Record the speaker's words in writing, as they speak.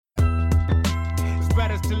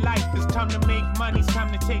us to life. It's time to make money, it's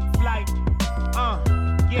time to take flight.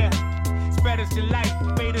 Yeah. Spread us to life.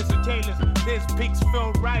 Faders or tailors. This pics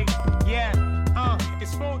feel right. Yeah.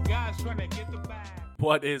 It's 4 guys trying to get the bag.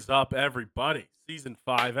 What is up, everybody? Season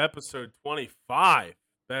 5, episode 25.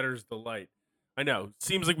 Better's Delight. I know.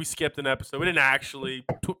 Seems like we skipped an episode. We didn't actually.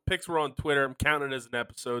 Picks were on Twitter. I'm counting it as an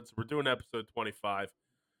episode, so we're doing episode 25.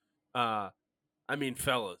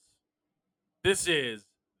 Fellas, this is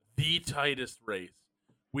the tightest race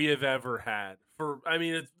we have ever had.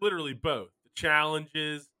 It's literally both the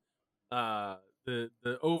challenges, the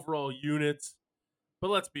overall units. But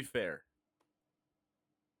let's be fair.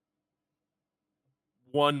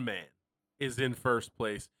 One man is in first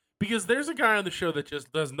place because there's a guy on the show that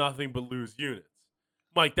just does nothing but lose units.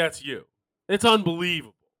 Mike, that's you. It's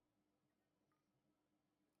unbelievable.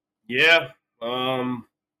 Yeah. The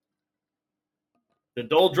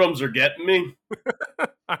doldrums are getting me.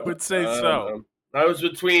 I would say so. I was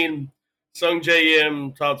between Sung J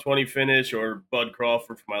M top 20 finish or Bud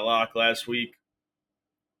Crawford for my lock last week.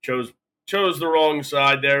 Chose the wrong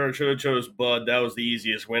side there. I should have chose Bud. That was the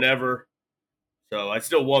easiest win ever. So I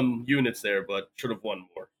still won units there, but should have won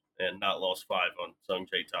more and not lost 5 on Sung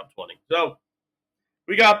J top 20. So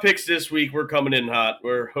we got picks this week. We're coming in hot.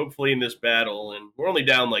 We're hopefully in this battle, and we're only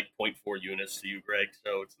down like 0.4 units to you, Greg.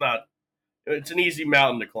 So it's an easy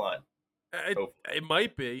mountain to climb. It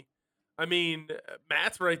might be. I mean,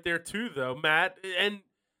 Matt's right there too, though. Matt and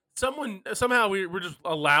somehow we're just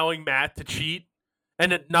allowing Matt to cheat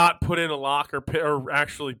and not put in a lock or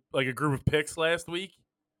actually like a group of picks last week,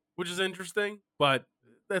 which is interesting. But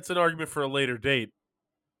that's an argument for a later date.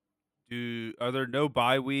 Are there no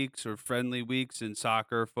bye weeks or friendly weeks in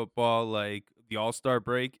soccer, football, like the All-Star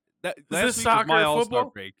break? Last week was my All-Star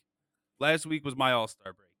break. Last week was my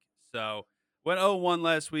All-Star break. So went 0-1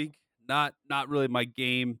 last week. Not really my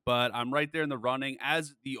game, but I'm right there in the running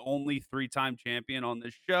as the only 3-time champion on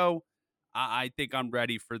this show. I think I'm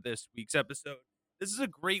ready for this week's episode. This is a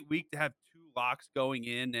great week to have 2 locks going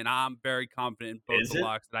in, and I'm very confident in both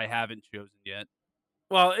locks that I haven't chosen yet.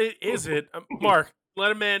 Well, is it? Mark,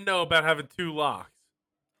 let a man know about having 2 locks.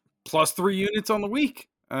 Plus 3 units on the week.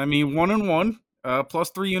 1-1, plus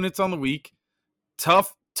 3 units on the week.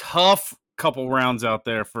 Tough couple rounds out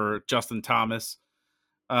there for Justin Thomas.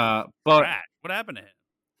 But what happened to him?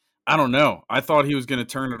 I don't know. I thought he was going to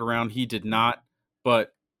turn it around. He did not.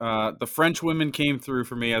 But the French women came through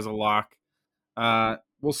for me as a lock.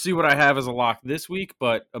 We'll see what I have as a lock this week,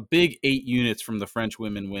 but a big 8 units from the French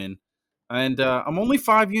women win. And I'm only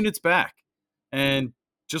 5 units back. And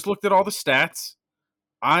just looked at all the stats.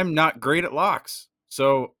 I'm not great at locks.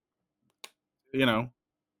 So, I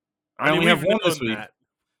only have 1 this week.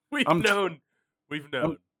 We've known.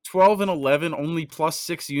 12-11, only plus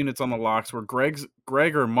 6 units on the locks, where Greg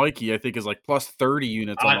or Mikey, I think, is like plus 30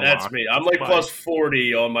 units on the locks. That's me. I'm like plus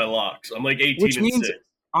 40 on my locks. I'm like 18 Which means 6.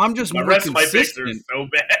 I'm just the more rest consistent. of my picks are so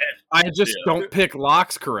bad. I just don't pick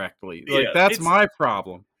locks correctly. That's my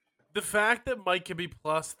problem. The fact that Mike can be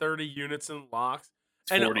plus 30 units in locks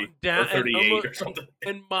and 40 down, or 38 or something,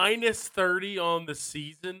 and minus 30 on the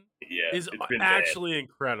season is actually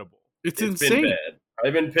incredible. It's insane. Been bad.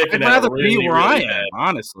 I've been picking. I'd rather really, be where really I am,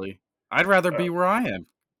 honestly. I'd rather be where I am.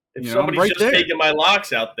 If somebody's just taking my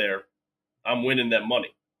locks out there, I'm winning that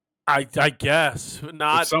money. I guess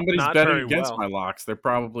not. If somebody's not betting against my locks, they're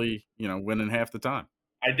probably winning half the time.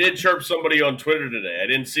 I did chirp somebody on Twitter today. I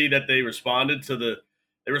didn't see that they responded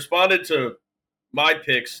to my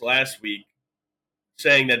picks last week,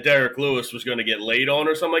 saying that Derek Lewis was going to get laid on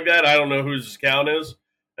or something like that. I don't know whose account is,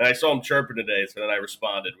 and I saw him chirping today, so then I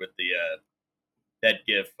responded with the that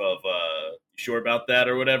gif of you sure about that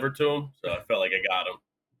or whatever to him. So I felt like I got him.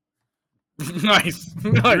 Nice.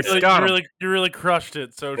 You really crushed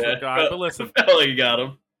it, social guy. But listen, I felt like you got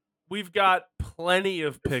him. We've got plenty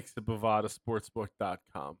of picks at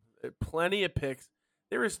BovadaSportsbook.com. Plenty of picks.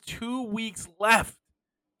 There is 2 weeks left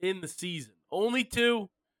in the season. Only 2.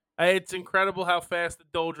 It's incredible how fast the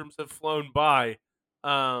doldrums have flown by.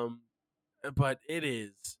 But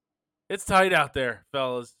it's tight out there,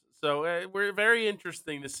 fellas. So we're very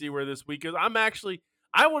interesting to see where this week is. I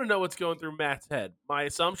want to know what's going through Matt's head. My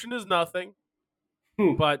assumption is nothing,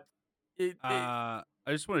 but I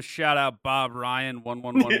just want to shout out Bob Ryan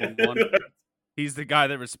 11111. He's the guy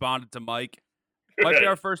that responded to Mike. Might be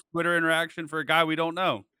our first Twitter interaction for a guy we don't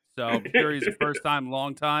know. So I'm sure he's a first time,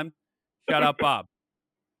 long time. Shout out Bob.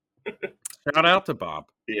 Shout out to Bob.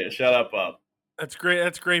 Yeah, shout out Bob. That's great.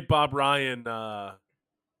 That's great, Bob Ryan.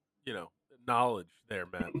 Knowledge there,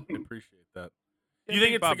 man. I appreciate that. You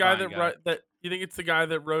think it's the guy that You think it's the guy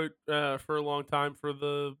that wrote for a long time for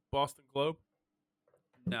the Boston Globe?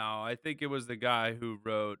 No, I think it was the guy who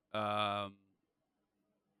wrote The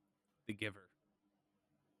Giver.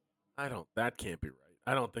 That can't be right.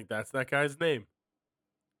 I don't think that's that guy's name.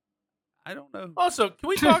 I don't know. Also, can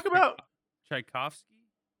we talk about Tchaikovsky?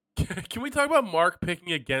 can we talk about Mark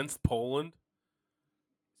picking against Poland?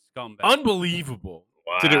 Scumbag. Unbelievable.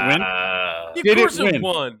 Wow. Did it win? Of Did it course win?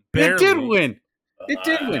 won. It did Barely. win. It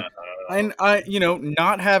did win. And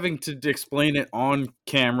not having to explain it on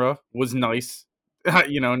camera was nice.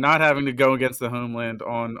 Not having to go against the homeland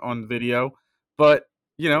on video. But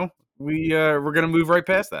we're gonna move right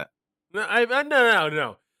past that. No.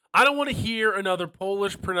 I don't want to hear another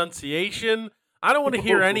Polish pronunciation. I don't want to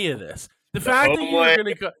hear any of this. The fact that you were going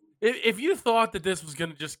to go, if you thought that this was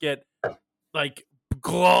going to just get like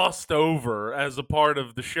glossed over as a part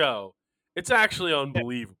of the show, it's actually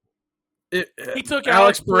unbelievable. He took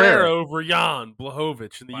Alex Pereira over Jan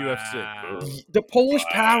Blachowicz in the UFC. The Polish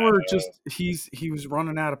power he was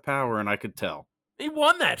running out of power, and I could tell. He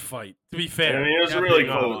won that fight, to be fair. I mean, it was really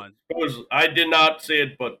close. I did not see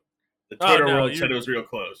it, but the Twitter world said it was real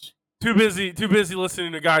close. Too busy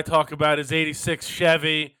listening to a guy talk about his '86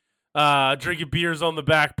 Chevy, drinking beers on the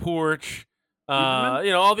back porch,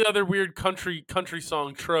 all the other weird country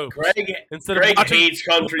song tropes. Greg of hates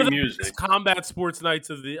country music. Combat sports nights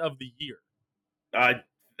of the year. That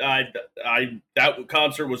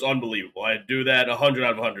concert was unbelievable. I'd do that 100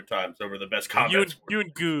 out of 100 times over the best combat sports. You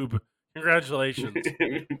and Goob, congratulations.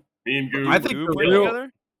 Me and Goob.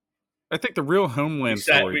 I think the real homeland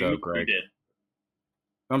story, though, Greg. We did.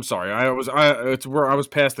 I'm sorry. I was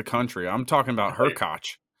past the country. I'm talking about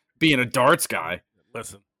Herkoch being a darts guy.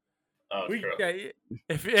 Listen,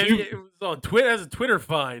 if it was on Twitter as a Twitter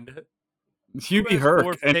find, Hubie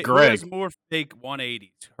Herc and Greg. Who has more fake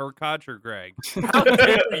 180s, Herkoch or Greg? How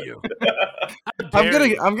dare you?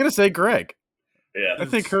 I'm gonna say Greg. Yeah, I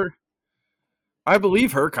think I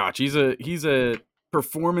believe Herkoch. He's a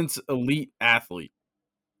performance elite athlete.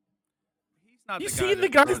 You seen the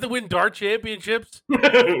guys that win dart championships? Their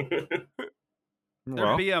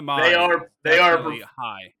BMI they are really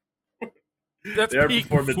high. That's peak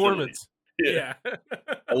performance. Yeah.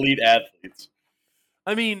 Elite athletes.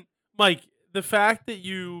 I mean, Mike, the fact that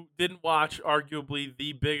you didn't watch arguably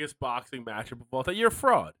the biggest boxing matchup of all time, you're a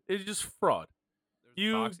fraud. It's just fraud.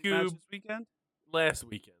 You Goob this weekend? Last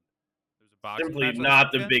weekend. There's a boxing Simply match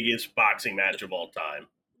not the biggest boxing match of all time.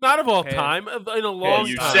 Not of all time, in a long time.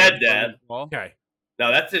 You said that. Okay.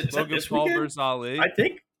 No, that's it. Logan Paul versus Ali. I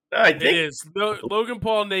think it is. No, Logan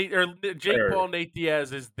Paul, Jake Paul, Nate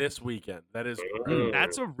Diaz is this weekend. That is.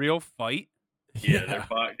 That's a real fight. Yeah,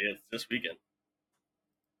 it's this weekend.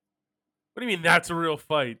 What do you mean that's a real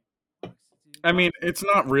fight? I mean, it's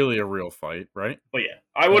not really a real fight, right? But yeah,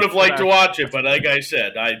 I would have liked to watch it, but like I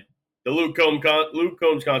said, the Luke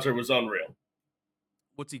Combs concert was unreal.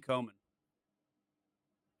 What's he combing?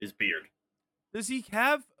 His beard. Does he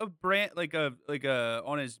have a brand like a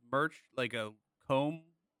on his merch like a comb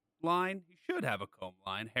line? He should have a comb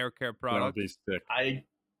line, hair care product. That'd be sick. I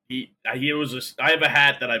have a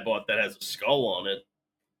hat that I bought that has a skull on it.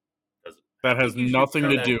 That has nothing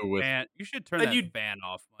to do with. You should turn that fan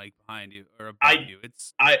off, Mike, behind you or above you.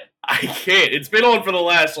 I can't. It's been on for the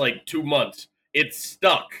last 2 months. It's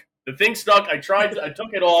stuck. The thing stuck. I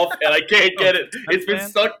took it off, and I can't get it. It's been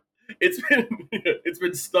stuck. It's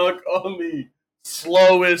been stuck on the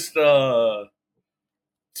slowest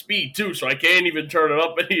speed too, so I can't even turn it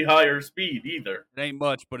up any higher speed either. It ain't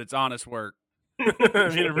much, but it's honest work. I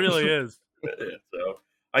mean, it really is. So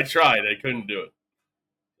I tried. I couldn't do it.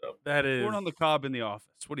 So. That is born on the cob in the office.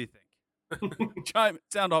 What do you think?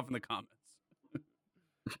 Sound off in the comments.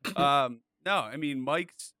 No, I mean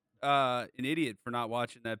Mike's an idiot for not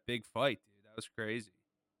watching that big fight, dude. That was crazy.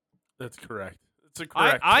 That's correct. It's a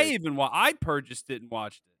correct. I purchased it and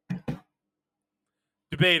watched it.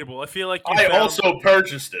 Debatable. I feel like I also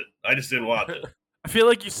purchased it. I just didn't watch it. I feel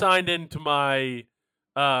like you signed into my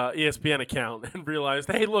ESPN account and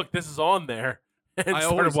realized, hey, look, this is on there, and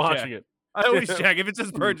started watching it. I always check if it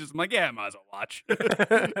says purchase. I'm like, yeah, I might as well watch.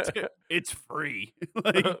 It's free.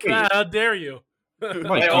 How dare you?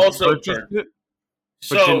 I also purchased it,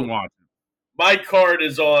 but didn't watch it. My card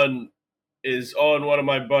is on one of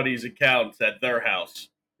my buddies' accounts at their house.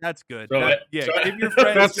 That's good. So give your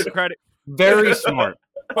friends your credit. Very smart.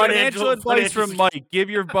 Financial advice from Mike. Give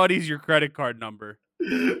your buddies your credit card number.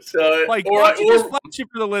 So, Mike, why don't you just flash it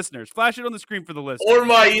for the listeners? Flash it on the screen for the listeners. Or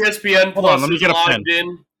my ESPN Plus is logged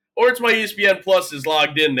in. Or it's my ESPN Plus is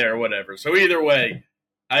logged in there or whatever. So either way,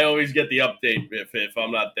 I always get the update if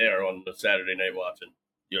I'm not there on the Saturday night watching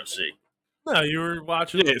UFC. No, you were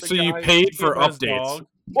watching. Yeah, so you paid for updates.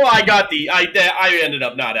 Well, I got I ended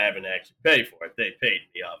up not having to actually pay for it. They paid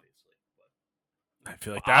me, obviously. I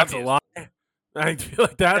feel like that's a lie. I feel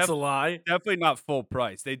like that's a lie. Definitely not full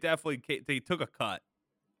price. They took a cut.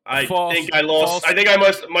 I think I lost. I think I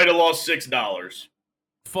might have lost $6.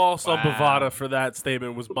 False on Bovada for that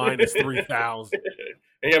statement was minus 3,000.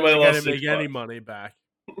 I think I might have lost didn't make any $6. money back.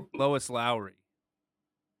 Lois Lowry.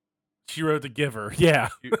 She wrote The Giver. Yeah.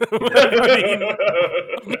 I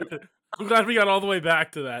mean, I'm glad we got all the way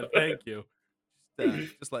back to that. Thank you.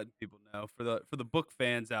 Just letting people know for the book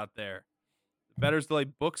fans out there. The Better's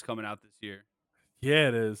Delayed book's coming out this year. Yeah,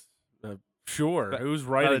 it is. Sure. Who's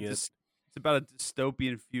writing it? It's about a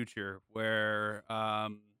dystopian future where I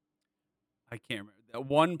can't remember.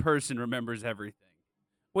 One person remembers everything.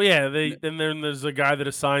 Well, yeah. And then there's a guy that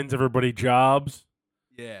assigns everybody jobs.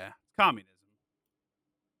 Yeah, communism.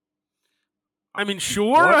 I mean,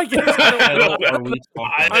 sure. I guess.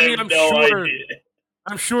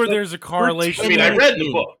 I'm sure there's a correlation. I mean, I read the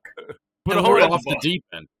book, but hold off the deep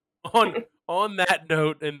end. On that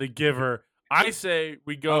note, and The Giver, I say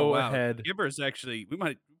we go ahead. The Giver's actually we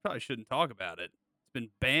probably shouldn't talk about it. It's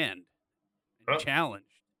been banned and challenged.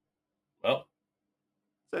 Well,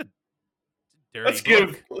 it's a dirty let's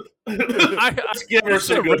book. Let's give her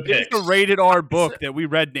some good picks. It's a rated R book that we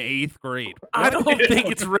read in 8th grade. I don't think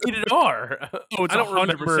it's rated R. Oh, it's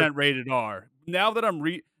 100% rated R. Now that I'm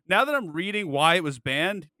reading why it was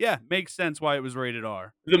banned, yeah, makes sense why it was rated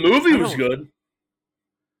R. The movie was good.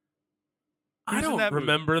 I don't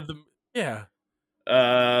remember the. Yeah.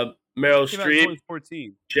 Meryl Streep,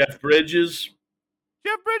 2014. Jeff Bridges.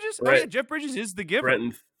 Jeff Bridges? Oh, yeah, Jeff Bridges is The Giver.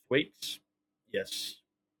 Brenton Thwaites. Yes.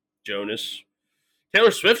 Jonas.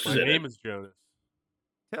 Taylor Swift was in it. My name is Jonas.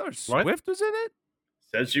 Taylor Swift was in it?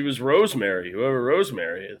 Says she was Rosemary, whoever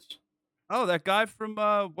Rosemary is. Oh, that guy from,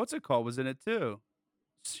 what's it called, was in it too.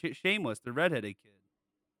 Shameless, the redheaded kid.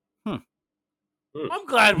 I'm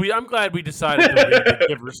glad we decided to read The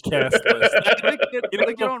Giver's cast list.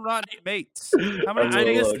 Like your own Rotten Mates. How many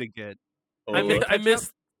tickets did it get? I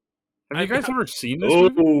missed. Have you guys ever seen this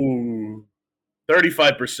movie?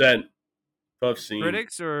 35%. Tough scene.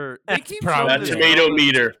 Critics or tomato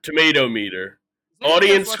meter.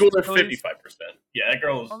 Audience score 55%. Yeah, that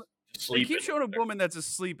girl is sleeping. They keep showing a woman that's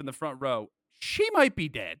asleep in the front row. She might be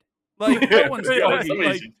dead. Like no one's like send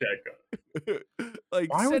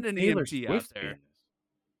an EMT out there.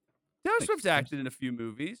 Taylor Swift's acted in a few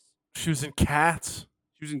movies. She was in Cats.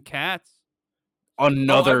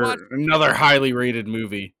 Another highly rated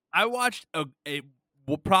movie. I watched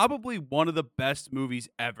probably one of the best movies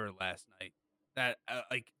ever last night.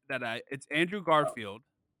 It's Andrew Garfield.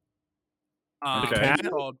 Okay.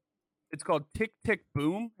 It's called Tick Tick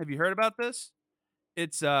Boom. Have you heard about this?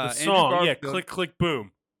 It's the song, Andrew yeah, Click Click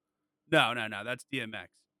Boom. No, that's DMX.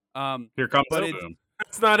 Here comes the boom.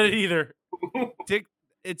 That's not it either.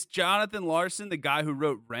 It's Jonathan Larson, the guy who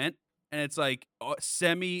wrote Rent, and it's like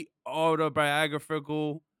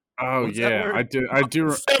semi-autobiographical. Oh yeah, I do.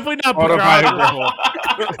 It's definitely not autobiographical.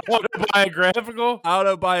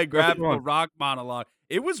 Autobiographical rock monologue.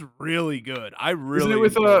 It was really good. Isn't it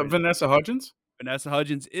with Vanessa Hudgens? Vanessa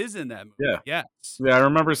Hudgens is in that movie. Yeah. Yes. Yeah, I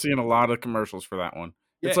remember seeing a lot of commercials for that one.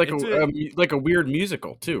 It's like a weird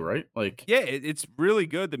musical too, right? Like it's really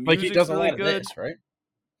good. The music's like he does a really lot of good. This, right?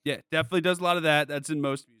 Yeah, definitely does a lot of that. That's in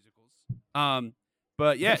most musicals.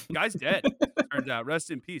 But yeah, guy's dead. Turns out,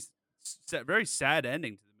 rest in peace. Very sad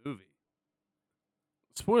ending to the movie.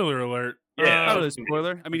 Spoiler alert. Yeah, not really a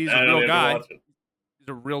spoiler. I mean, he's a real guy. He's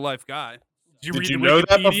a real life guy. Did you read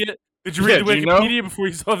the Wikipedia? Did you read the Wikipedia before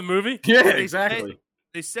you saw the movie? Yeah, exactly.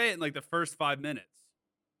 They say it in like the first 5 minutes.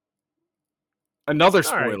 Another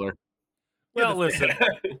spoiler. Right. Well, listen.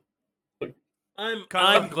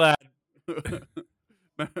 I'm glad. Never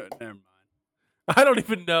mind. I don't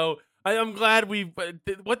even know. I'm glad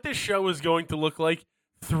what this show is going to look like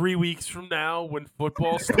 3 weeks from now when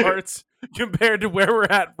football starts compared to where we're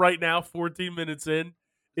at right now, 14 minutes in,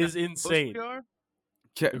 is insane.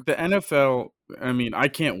 The NFL, I mean, I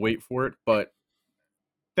can't wait for it, but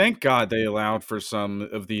thank God they allowed for some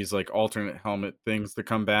of these like alternate helmet things to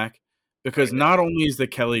come back. Because not only is the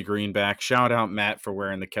Kelly Green back, shout out Matt for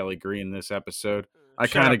wearing the Kelly Green this episode. I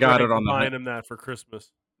kind of got it on the buying him that for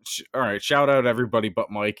Christmas. All right, shout out everybody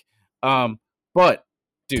but Mike. But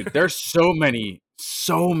dude, there's so many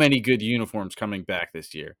good uniforms coming back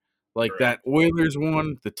this year. Like that Oilers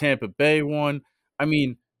one, the Tampa Bay one. I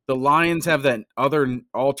mean, the Lions have that other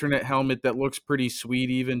alternate helmet that looks pretty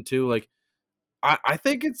sweet even too. Like I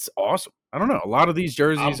think it's awesome. I don't know. A lot of these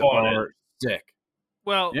jerseys are sick.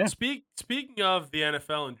 Well, speaking of the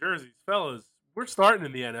NFL and jerseys, fellas, we're starting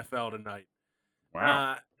in the NFL tonight.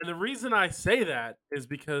 Wow. And the reason I say that is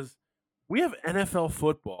because we have NFL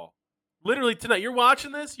football. Literally tonight, you're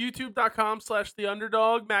watching this,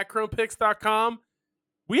 youtube.com/theunderdog, mattcronepicks.com.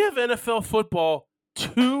 We have NFL football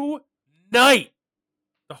tonight.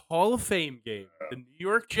 The Hall of Fame game. The New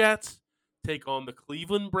York Jets take on the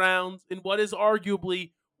Cleveland Browns in what is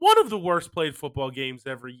arguably one of the worst played football games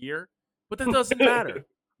every year. But that doesn't matter.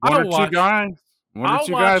 One or two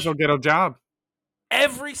guys will get a job.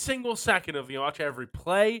 Every single second of you watch every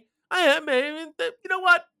play. You know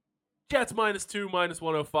what? Jets -2,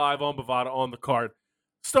 -105 on Bovada on the card.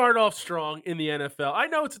 Start off strong in the NFL. I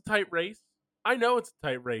know it's a tight race.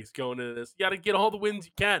 Going into this. You got to get all the wins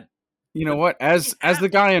you can. You know what? As the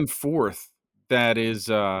guy in fourth that is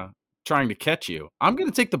trying to catch you, I'm going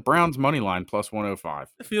to take the Browns money line +105.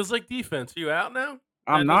 It feels like defense. Are you out now?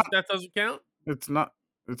 I'm not. That doesn't count? It's not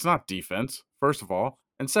defense, first of all.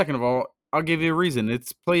 And second of all, I'll give you a reason.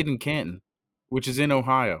 It's played in Canton, which is in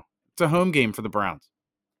Ohio. It's a home game for the Browns.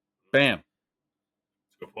 Bam.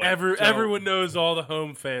 Everyone knows all the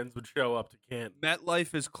home fans would show up to Canton.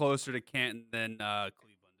 MetLife is closer to Canton than Cleveland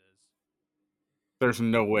is. There's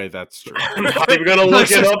no way that's true. I'm not even going to look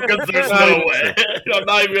it up because there's no way. I'm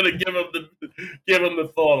not even going to give him the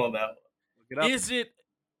thought on that one. Look it up. Is it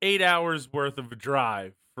 8 hours worth of a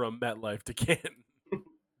drive from MetLife to Canton?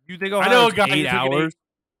 You think Ohio's 8 hours?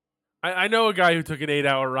 I know a guy who took an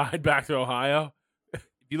 8-hour ride back to Ohio. If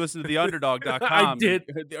you listen to theunderdog.com, I did.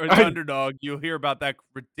 Or the Underdog, you'll hear about that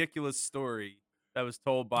ridiculous story that was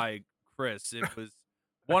told by Chris. It was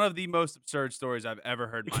one of the most absurd stories I've ever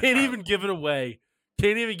heard. Can't even give it away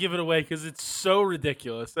because it's so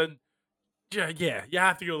ridiculous. And yeah, you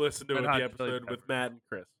have to go listen to the episode with Matt and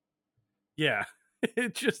Chris. Yeah,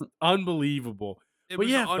 it's just unbelievable.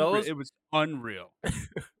 Fellas, it was unreal.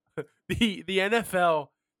 The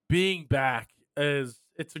NFL being back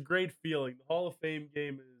it's a great feeling. The Hall of Fame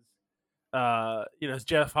game is, as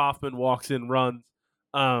Jeff Hoffman walks in, runs.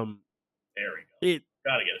 There we go.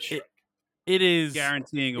 Gotta get a strike. It is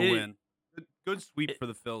guaranteeing a win. Good sweep for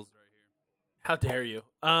the Phils right here. How dare you?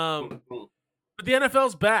 But the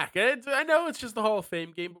NFL's back. I know it's just the Hall of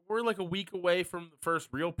Fame game, but we're like a week away from the first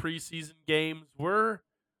real preseason games. We're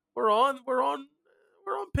on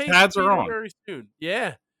pace. Pads are on very soon.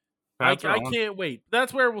 Yeah. I can't wait.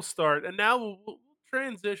 That's where we'll start, and now we'll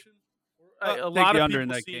transition. A lot of under people in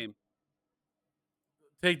that game.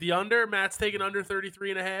 Take the under. Matt's taking under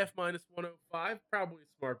 33.5 -105. Probably a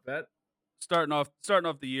smart bet. Starting off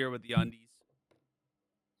the year with the undies.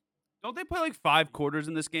 Don't they play like 5 quarters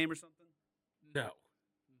in this game or something? No.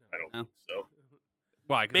 I don't think so.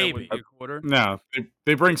 Why? Maybe a quarter. No,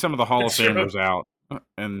 they bring some of the Hall of Famers out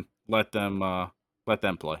and let them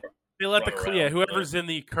play. They let whoever's in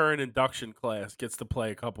the current induction class gets to play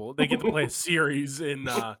a couple. They get to play a series in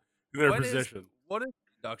their position. What is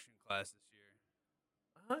the induction class this year?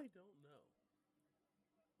 I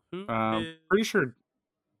don't know. Pretty sure.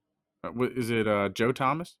 Is it Joe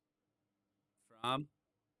Thomas? From?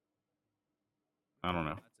 I don't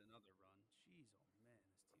know. That's another run. Jeez, oh man,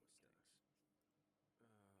 this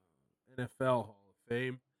team stinks. NFL Hall of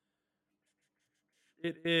Fame.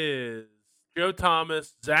 It is Joe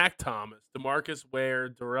Thomas, Zach Thomas, DeMarcus Ware,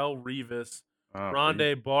 Darrelle Revis,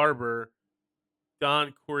 Rondé Barber,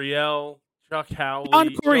 Don Coryell, Chuck Howley.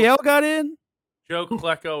 Don Coryell got in? Joe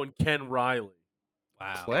Klecko and Ken Riley.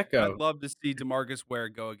 Wow. Klecko. I'd love to see DeMarcus Ware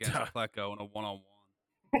go against Klecko in a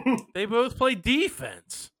one-on-one. They both play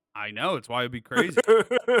defense. I know. It's why it'd be crazy.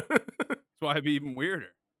 It's why it'd be even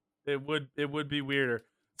weirder. It would be weirder.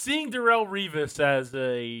 Seeing Darrelle Revis as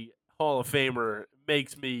a Hall of Famer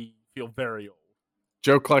makes me feel very old.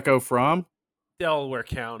 Joe Klecko from Delaware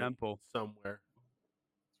County. Temple. Somewhere.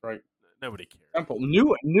 That's right. Nobody cares. Temple.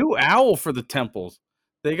 New owl for the Temples.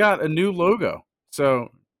 They got a new logo.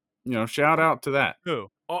 So, shout out to that.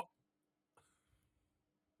 Who? Oh.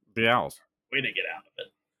 The Owls. Way to get out of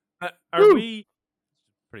it. Are we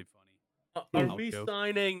pretty funny. Are we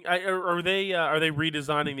signing? Are they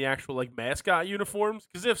redesigning the actual mascot uniforms?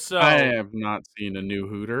 Because if so, I have not seen a new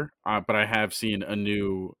Hooter, but I have seen a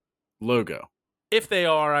new logo. If they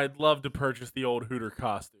are, I'd love to purchase the old Hooter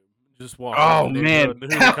costume. Just walk. Oh man,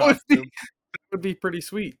 that would be pretty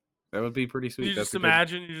sweet. That would be pretty sweet. You just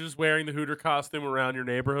imagine you're just wearing the Hooter costume around your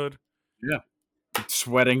neighborhood. Yeah,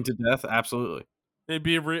 sweating to death. Absolutely, it'd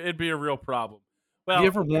be a real problem. Well, have you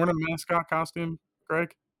ever worn a mascot costume,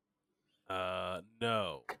 Greg?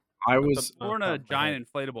 No. I was worn a giant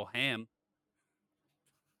inflatable ham.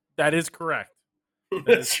 That is correct.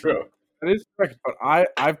 That's true. That is correct. But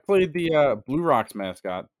I've played the Blue Rocks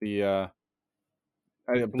mascot. I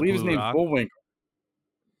believe his name's Bullwinkle.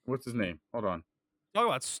 What's his name? Hold on. Talk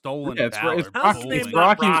about stolen Yeah, it's valor. it's How's Rocky. his name It's not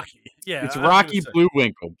Rocky. Rocky? Yeah, It's I was gonna Rocky say.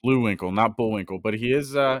 Bluewinkle, not Bullwinkle, but he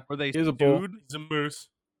is. Were they He is a bull. dude? He's a moose.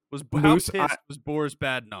 How Moose. pissed was Boris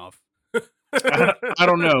Badenoff? I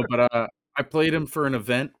don't know, but I played him for an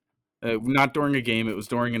event. Not during a game. It was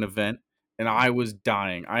during an event, and I was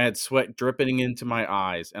dying. I had sweat dripping into my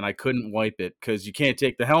eyes, and I couldn't wipe it because you can't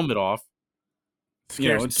take the helmet off.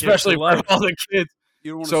 Scares kids Especially for for life. all the kids.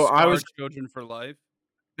 You don't want to So scar children for life.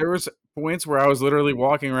 There was points where I was literally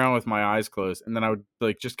walking around with my eyes closed, and then I would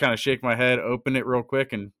like just kind of shake my head, open it real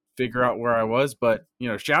quick, and figure out where I was. But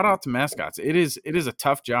shout out to mascots. It is a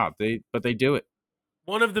tough job. They do it.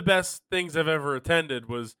 One of the best things I've ever attended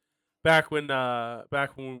was back when I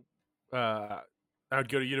would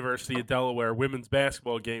go to University of Delaware women's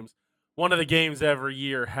basketball games. One of the games every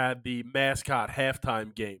year had the mascot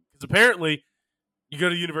halftime game because apparently you go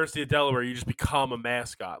to University of Delaware, you just become a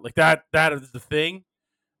mascot. Like that is the thing.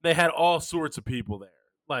 They had all sorts of people there,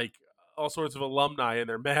 like all sorts of alumni in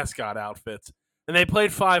their mascot outfits, and they played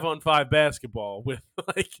 5-on-5 basketball with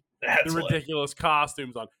like the ridiculous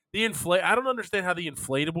costumes on. I don't understand how the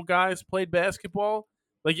inflatable guys played basketball.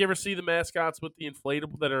 Like, you ever see the mascots with the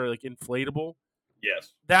inflatable that are like inflatable?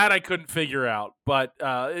 Yes. That I couldn't figure out, but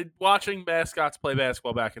watching mascots play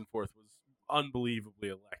basketball back and forth was unbelievably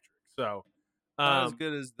electric. So, Not as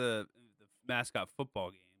good as the mascot football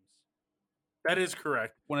games. That is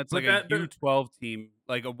correct. When it's like a U12 team,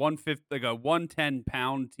 like a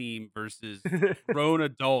 110-pound team versus grown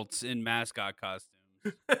adults in mascot costumes.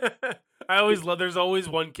 I always love. There's always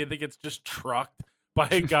one kid that gets just trucked by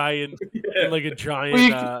a guy in like a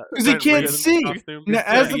giant. Because he can't see.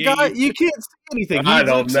 As the guy, you can't see anything. I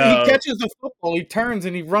don't know. He catches the football, he turns,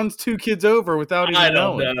 and he runs 2 kids over without even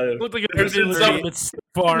knowing. Looked like There's been some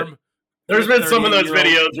farm. There's been some of those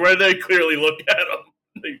videos where they clearly look at him.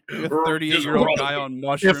 A 38-year-old guy on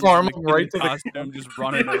mushrooms, right to the costume, just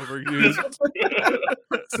running over you.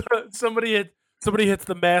 Somebody hits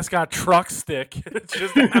the mascot truck stick. It's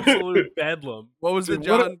just absolute bedlam. What was the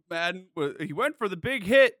John Madden? He went for the big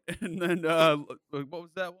hit, and then what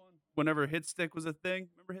was that one? Whenever hit stick was a thing.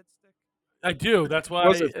 Remember hit stick? I do. That's why it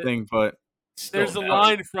was a thing, but there's a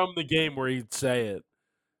line from the game where he'd say it.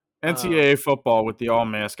 NCAA football with the all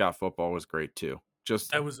mascot football was great too.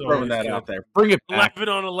 Just throwing that out there. Bring it back.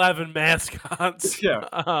 11-on-11 mascots.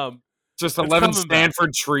 Yeah. Just 11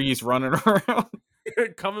 Stanford trees running around.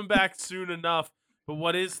 Coming back soon enough. But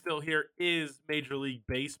what is still here is Major League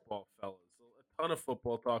Baseball, fellas. A ton of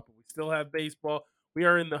football talk, but we still have baseball. We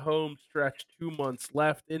are in the home stretch, 2 months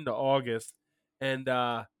left into August. And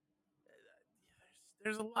there's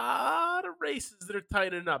a lot of races that are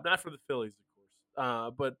tightening up. Not for the Phillies, of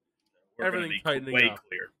course, but everything tightening up.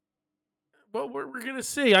 Clear. Well, we're gonna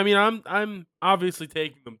see. I mean, I'm obviously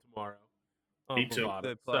taking them tomorrow. Me too.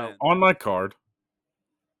 So, on my card.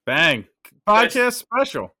 Bang. Podcast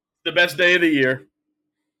special. The best day of the year. I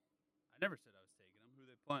never said I was taking them. Who are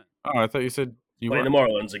they playing? Oh, I thought you said you playing were.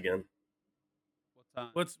 the Marlins again. What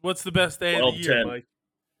time? What's the best day of the year, Mike?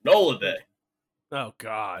 Nola Day. Oh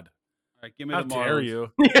God. All right, give me How the Marlins. dare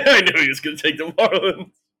you? Yeah, I knew he was going to take the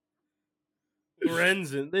Marlins.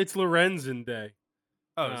 Lorenzen. It's Lorenzen Day.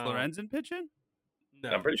 Oh, is Lorenzen pitching? No.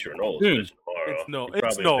 I'm pretty sure Nola's pitching tomorrow.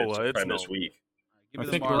 It's Nola. It's this week. Right,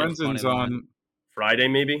 I think Lorenzen's on Friday,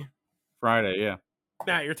 maybe? Friday, yeah.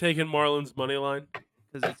 Matt, you're taking Marlins money line?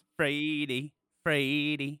 Because it's Frady.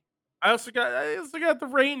 I also got the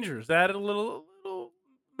Rangers. They added a little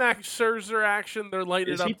Max Scherzer action. They're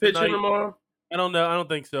lighting it up tonight. Is he pitching tomorrow? I don't know. I don't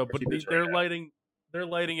think so. But they're lighting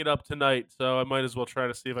it up tonight. So I might as well try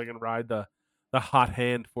to see if I can ride the hot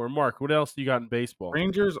hand for him. Mark, what else do you got in baseball?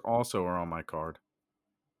 Rangers also are on my card.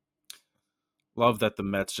 Love that the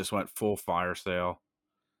Mets just went full fire sale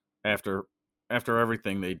after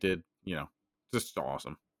everything they did. Just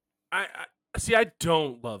awesome. I see. I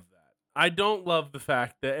don't love that. I don't love the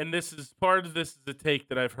fact that, and this is part of this is a take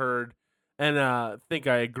that I've heard, and think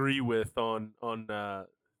I agree with on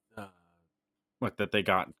what, that they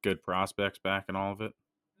got good prospects back and all of it.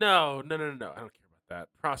 No. I don't care about that.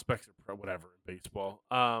 Prospects are whatever in baseball.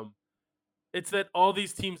 It's that all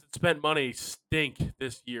these teams that spent money stink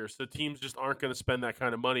this year, so teams just aren't going to spend that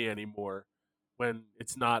kind of money anymore when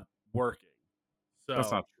it's not working. So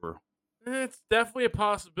that's not true. It's definitely a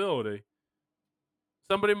possibility.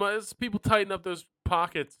 People tighten up those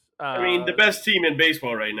pockets. I mean, the best team in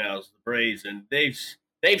baseball right now is the Braves, and they've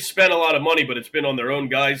spent a lot of money, but it's been on their own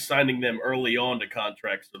guys, signing them early on to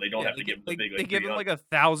contracts, so they don't have to give them the big. They give them like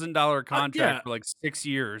 $1,000 contract for like 6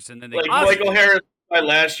 years, and then they Michael Harris signed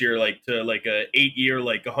last year, to like a 8-year,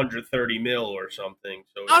 like $130 million or something.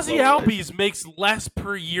 So Ozzy Albies makes less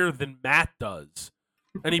per year than Matt does.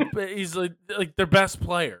 and he's like their best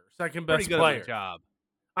player, second Pretty best good player. at the job.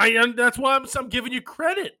 That's why I'm giving you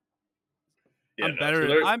credit. Yeah,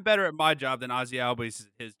 I'm better at my job than Ozzy Albies is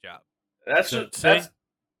at his job. That's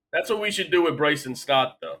what we should do with Bryson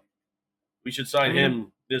Stott, though. We should sign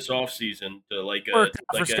him this offseason to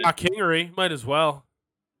for Scott Kingery. Might as well.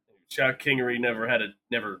 Scott Kingery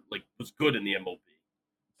never was good in the MLB.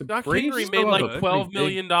 Scott Kingery made like $12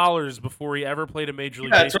 million before he ever played a Major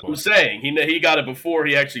League Baseball. Baseball. That's what I'm saying. He got it before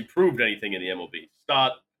he actually proved anything in the MLB.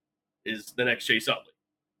 Stott is the next Chase Utley.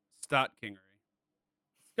 Scott Kingery.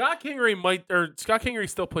 Scott Kingery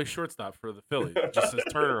still plays shortstop for the Phillies. Just says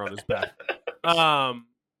Turner on his back. I'm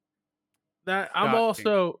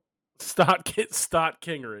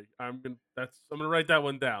Kingery. I'm gonna write that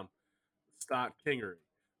one down. Stott Kingery.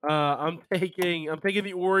 I'm taking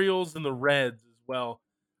the Orioles and the Reds as well.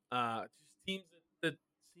 Just teams that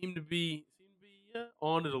seem to be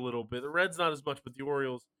on it a little bit. The Reds not as much, but the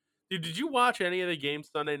Orioles. Dude, did you watch any of the games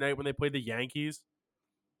Sunday night when they played the Yankees?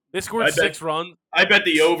 They scored 6 runs. I bet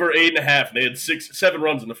the over 8.5. They had 7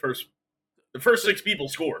 runs in the first. The first 6 people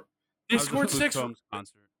scored. They scored 6.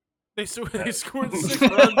 They scored 6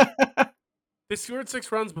 runs. They scored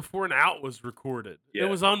 6 runs before an out was recorded. Yeah. It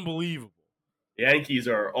was unbelievable. The Yankees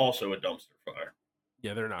are also a dumpster fire.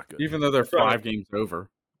 Yeah, they're not good. Even though they're 5 games over.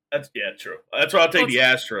 That's true. That's why I'll take the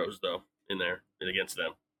Astros though in there and against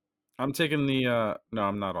them. I'm taking the no,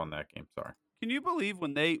 I'm not on that game. Sorry. Can you believe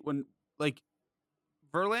when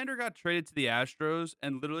Verlander got traded to the Astros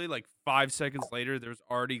and literally 5 seconds later there's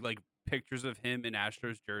already pictures of him in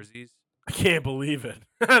Astros jerseys? I can't believe it.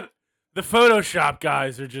 The Photoshop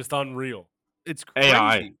guys are just unreal. It's crazy.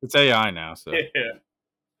 AI. It's AI now. So. Yeah.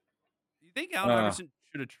 You think Allen Iverson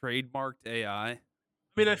should have trademarked AI? I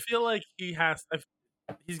mean, I feel like he's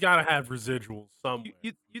got to have residuals somewhere.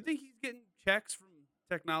 You think he's getting checks from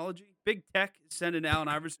technology? Big tech is sending Allen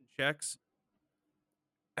Iverson checks?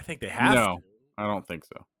 I think they have to. I don't think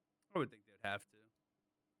so. I would think they'd have to.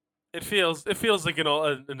 It feels like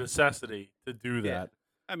a necessity to do that. Yeah.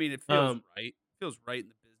 I mean, it feels right. It feels right in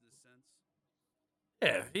the business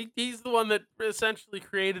sense. Yeah, he's the one that essentially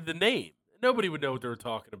created the name. Nobody would know what they were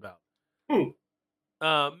talking about.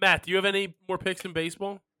 Matt, do you have any more picks in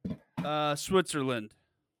baseball? Switzerland.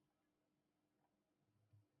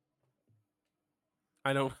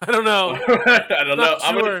 I don't know. I don't know.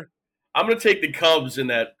 Sure. I'm gonna take the Cubs in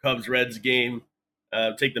that Cubs-Reds game.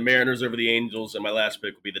 Take the Mariners over the Angels, and my last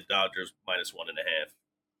pick will be the Dodgers -1.5.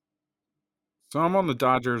 So I'm on the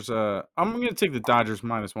Dodgers. I'm going to take the Dodgers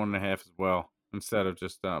 -1.5 as well instead of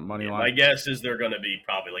just money line. My guess is they're going to be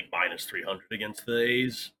probably -300 against the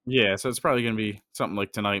A's. Yeah, so it's probably going to be something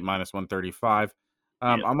like tonight -135.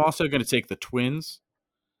 I'm also going to take the Twins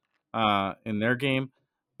in their game.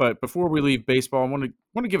 But before we leave baseball, I want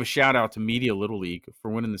to give a shout out to Media Little League for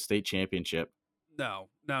winning the state championship. No.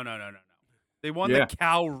 They won the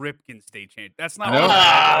Cal Ripken state championship. That's not.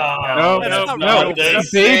 No.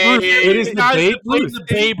 It is the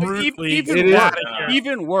Babe Ruth League.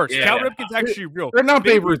 Even worse. Yeah. Cal Ripken's actually real. They're not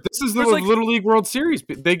Babe Ruth. This is the Little League World Series.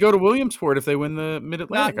 They go to Williamsport if they win the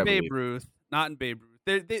Mid-Atlantic. Not in Babe Ruth. Not in Babe Ruth.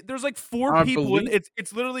 There's 4 people.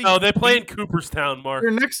 It's literally. Oh, they play in Cooperstown, Mark.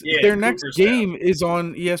 Their next game is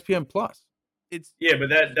on ESPN Plus. But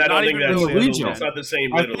that I don't think that's the regional. It's not the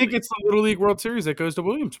same. I think it's the Little League World Series that goes to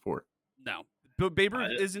Williamsport. No, but Babe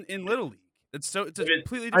Ruth isn't in Little League. It's a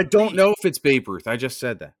completely different I don't league. know if it's Babe Ruth. I just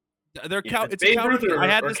said that. It's Babe Cal Ruth Ripken. I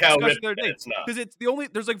had this Cal discussion the other Ripken, day it's not. because it's the only.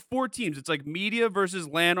 There's 4 teams. It's Media versus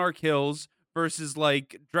Lanark Hills versus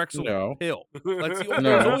Drexel Hill. That's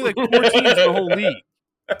there's only 4 teams in the whole league.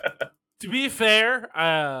 To be fair,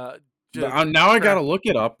 now I got to look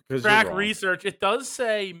it up because track research. It does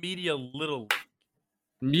say Media Little League.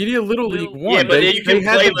 Media Little League won. Yeah, but you can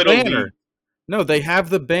play Little League. No, they have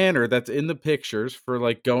the banner that's in the pictures for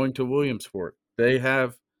going to Williamsport. They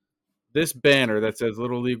have this banner that says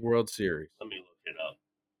Little League World Series. Let me look it up.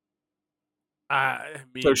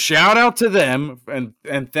 So shout out to them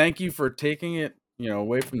and thank you for taking it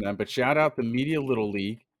away from them. But shout out to Media Little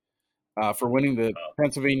League for winning the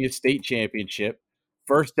Pennsylvania State Championship.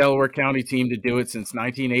 First Delaware County team to do it since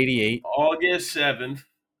 1988. August 7th.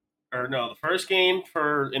 Or no, the first game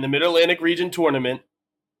in the Mid-Atlantic Region Tournament.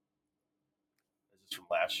 This is from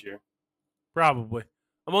last year. Probably.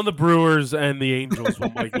 I'm on the Brewers and the Angels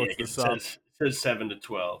when Mike looks this up. It says 7-12,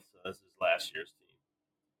 so this is last year's team.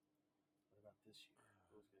 What about this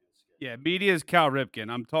year? Yeah, Media is Cal Ripken.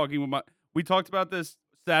 I'm talking with we talked about this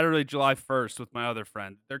Saturday, July 1st with my other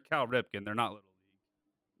friend. They're Cal Ripken. They're not Little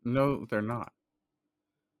League. No, they're not.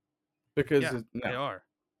 Because they are.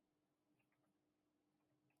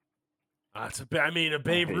 It's a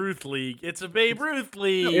Babe Ruth league. It's a Babe Ruth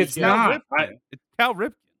league. It's Cal not. Ripken. It's Cal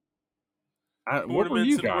Ripken. What were Tournaments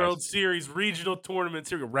you and guys? World Series, regional tournaments,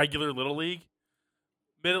 here, regular Little League,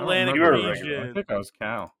 Mid I don't Atlantic remember. You were region. I think I was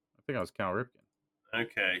Cal. Ripken.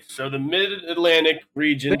 Okay, so the Mid-Atlantic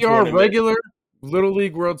region They are tournament. regular Little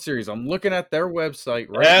League World Series. I'm looking at their website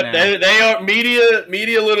right now. They are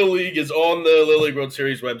Media Little League is on the Little League World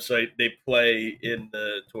Series website. They play in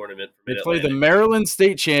the tournament for They play Mid-Atlantic. the Maryland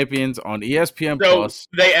State Champions on ESPN So Plus.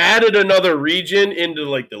 they added another region into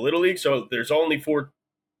like the Little League, so there's only 4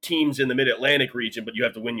 teams in the Mid-Atlantic region, but you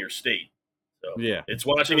have to win your state. So Yeah. it's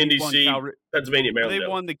Washington They won D.C., Pennsylvania, Maryland. They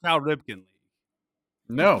won the Cal Ripken League.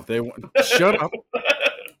 No, they won. Shut up.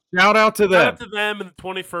 Shout out to Shout them. out to them in the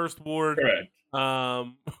 21st Ward. Correct.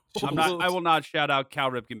 I will not shout out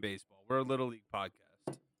Cal Ripken baseball. We're a Little League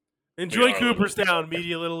podcast. Enjoy We are Cooperstown,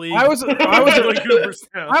 Media Little League. I was Enjoy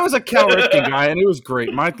Cooperstown. I was a Cal Ripken guy, and it was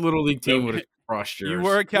great. My Little League team would have crushed yours. You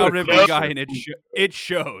were a Cal Would have Ripken crushed guy, yours. and it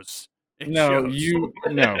shows. It No, shows.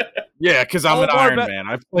 no. Yeah, because I'm All an of our Iron be- Man.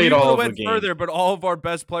 I've We played all of the went games. further, but all of our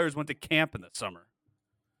best players went to camp in the summer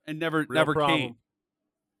and never problem. came.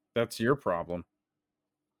 That's your problem.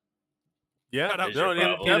 Yeah, Shout out Is your no, it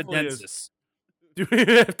problem. definitely is. Canadensis.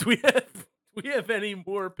 Do we have any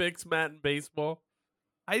more picks, Matt, in baseball?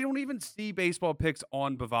 I don't even see baseball picks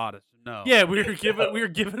on Bovada. So no. Yeah, we were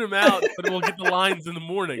giving them out, but we'll get the lines in the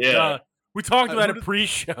morning. Yeah. We talked about who it did-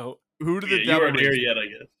 pre-show. Who do Yeah, the you Devil weren't here Rays? yet, I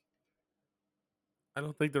guess. I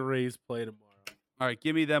don't think the Rays play tomorrow. All right,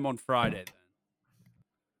 give me them on Friday then.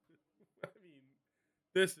 I mean,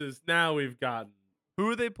 this is now we've gotten. Who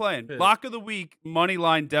are they playing? Pick. Lock of the week, money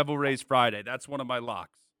line Devil Rays Friday. That's one of my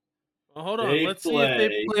locks. Well, hold on. They Let's see if they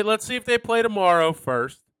play- play. Let's see if they play tomorrow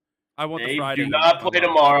first. I want the They Friday. do not play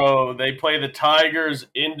tomorrow. They play the Tigers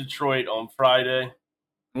in Detroit on Friday.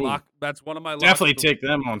 Ooh, Lock. That's one of my locks. definitely of the take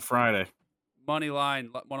them on Friday. money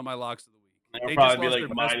line. One of my locks of the week. They'll They probably just be lost like their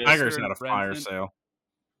best minus- Tigers pitcher had a in fire Brenton. sale.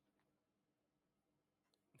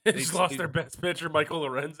 They They just lost say- their best pitcher, Michael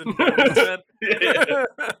Lorenzen. Said.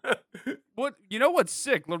 What? You know what's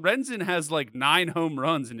sick? Lorenzen has like 9 home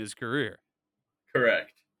runs in his career.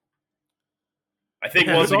 Correct. I think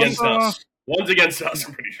Yeah, one's he's against also, us. One's against us,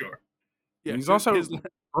 I'm pretty sure. Yeah, He's also his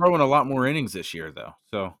throwing a lot more innings this year, though.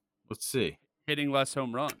 So let's see. hitting less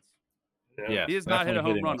home runs. Yeah, He has not hit a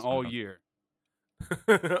definitely home hitting run less all runs. year.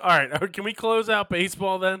 All right. Can we close out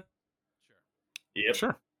baseball then? Yep.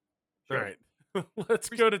 Sure. All right. Let's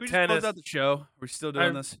go to we just tennis. close out the show. We're still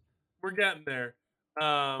doing this. We're getting there.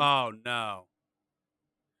 Oh no,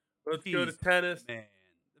 Let's go to Jeez, tennis. man!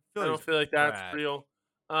 I don't feel like that's trash. real.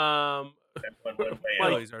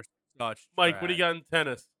 Phillies are such. Mike, what do you trash. got in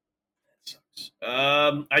tennis?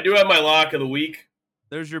 I do have my lock of the week.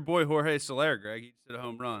 There's your boy Jorge Soler, Greg. He just hit a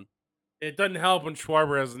home run. It doesn't help when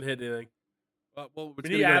Schwarber hasn't hit anything. Well, it's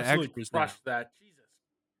He gonna go to absolutely extras now. crushed that. Jesus.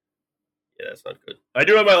 Yeah, that's not good. I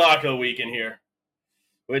do have my lock of the week in here,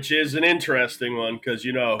 which is an interesting one because,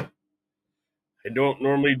 I don't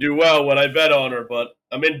normally do well when I bet on her, but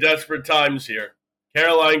I'm in desperate times here.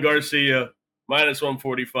 Caroline Garcia, minus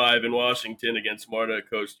 145 in Washington against Marta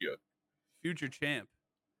Kostyuk. Future champ.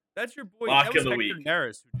 That's your boy. Lock that was of the Hector week.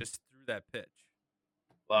 Neris who just threw that pitch.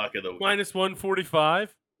 Lock of the week. Minus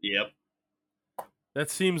 145. Yep. That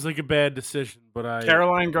seems like a bad decision, but I.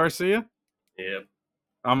 Caroline Garcia. Yep.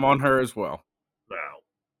 I'm on her as well. Wow.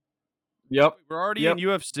 Yep. We're already Yep. in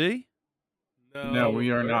UFC. No,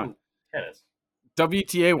 we are not. Tennis.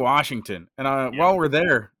 WTA Washington. And while we're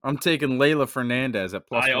there, I'm taking Layla Fernandez at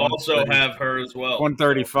plus I also 130 have her as well.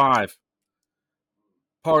 135.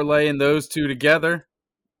 Parlaying those two together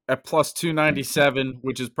at plus 297,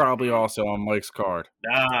 which is probably also on Mike's card.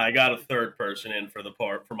 Nah, I got a third person in for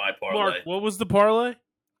my parlay. Mark, what was the parlay?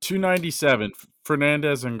 297,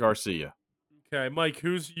 Fernandez and Garcia. Okay, Mike,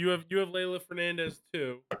 you have Layla Fernandez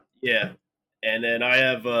too. Yeah. And then I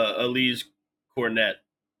have Elise Cornett.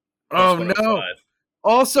 Oh, plus no. 105.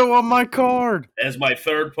 Also on my card. As my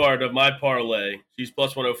third part of my parlay, she's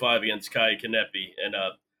plus 105 against Kai Kanepi. And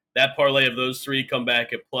that parlay of those three come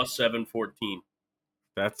back at plus 714.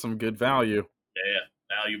 That's some good value.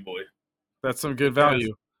 Yeah, value boy. That's some good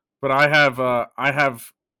value. But I have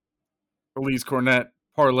Elise Cornett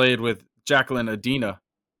parlayed with Jacqueline Adina,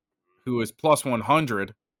 who is plus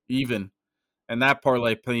 100 even, and that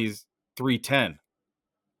parlay pays 310.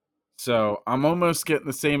 So I'm almost getting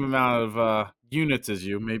the same amount of units as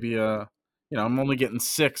you. Maybe I'm only getting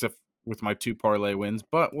 6 with my 2 parlay wins,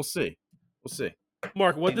 but we'll see. We'll see.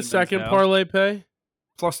 Mark, what the Kingdoms second now. parlay pay?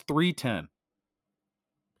 Plus 310.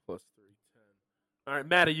 Plus 310. All right,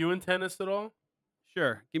 Matt, are you in tennis at all?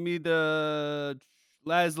 Sure. Give me the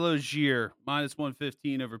Laszlo Gier,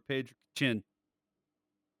 -115 over Pedro Chin.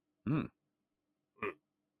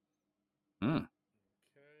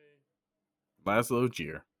 Laszlo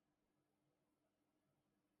Gier.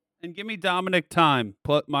 And give me Dominic Time,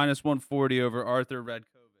 -140 over Arthur Radkovic.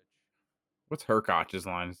 What's Herkoch's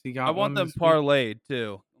line? Has he got I want one them this week? parlayed,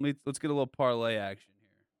 too. Let's get a little parlay action here.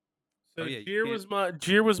 So Oh, yeah, you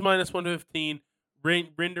Gier was -115.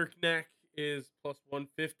 Rinderknecht is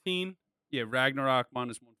 +115. Yeah, Ragnarok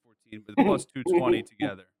 -114 with +220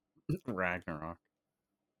 together. Ragnarok.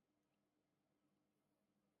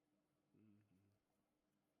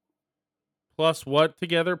 Plus what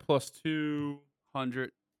together? +2.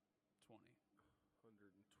 120.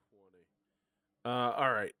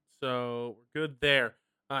 All right. So we're good there.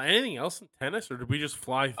 Anything else in tennis, or did we just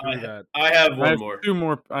fly through that? I have I one have more. two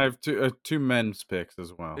more. I have two men's picks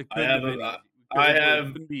as well. It I couldn't have have been a- easy. I It have-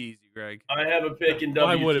 couldn't be easy, Greg. I have a pick in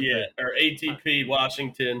Why would it WTA be? or ATP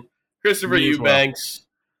Washington. Christopher Me as well. Eubanks,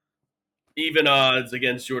 even odds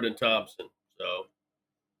against Jordan Thompson. So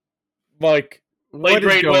Mike, played what is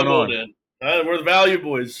great going on? Wimbledon. We're the value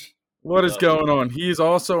boys. What is going on? He's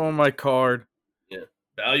also on my card.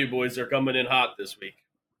 Value boys are coming in hot this week.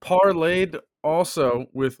 Parlayed also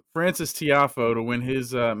with Francis Tiafoe to win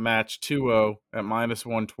his match 2-0 at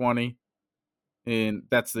 -120. And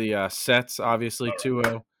that's the sets, obviously, All right.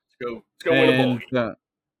 2-0. Let's go win a ball And game.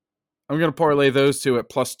 I'm going to parlay those two at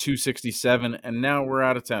 +267. And now we're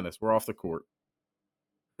out of tennis. We're off the court.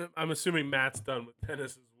 I'm assuming Matt's done with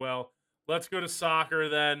tennis as well. Let's go to soccer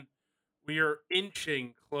then. We are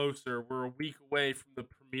inching closer. We're a week away from the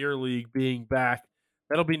Premier League being back.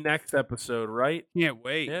 That'll be next episode, right? Can't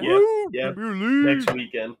wait. Yeah. Yeah. Premier League. Next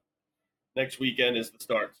weekend. Next weekend is the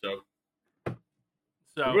start. So So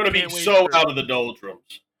we're going to be can't wait so for- out of the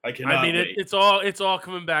doldrums. I cannot I mean, wait. it's all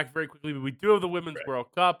coming back very quickly. But we do have the Women's Right.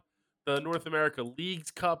 World Cup, the North America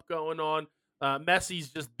Leagues Cup going on. Messi's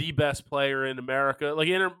just the best player in America. Like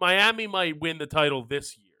Miami might win the title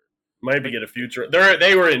this year. Maybe get a future.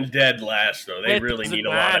 They were in dead last though. They It really doesn't need a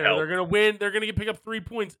lot matter. of help. They're gonna win. They're gonna pick up 3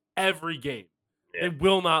 points every game. Yeah. They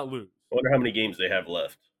will not lose. I wonder how many games they have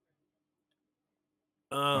left.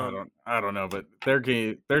 I don't know, but their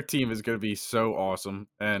team is going to be so awesome,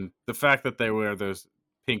 and the fact that they wear those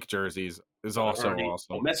pink jerseys is also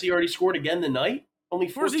awesome. Well, Messi already scored again tonight.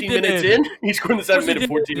 Only course he 14 minutes did. in. He scored in the 7 course he minute,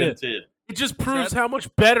 14 did. minutes in. It just proves how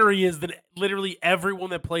much better he is than literally everyone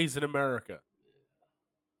that plays in America.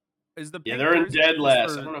 Is the Yeah, they're in pictures dead just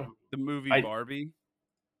last. for I don't know. The movie I- Barbie.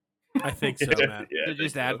 I think so, Matt. Yeah, They're I just think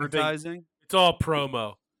so. advertising. It's all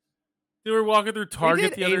promo. They were walking through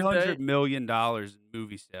Target They the did other day. $800 million in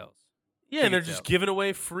movie sales. Yeah, and they're ticket just sales. giving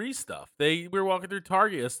away free stuff. We were walking through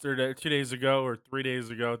Target yesterday, 2 days ago, or 3 days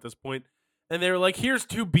ago at this point, and they were like, "Here's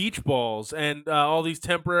 2 beach balls and all these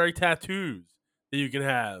temporary tattoos that you can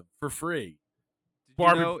have for free." Did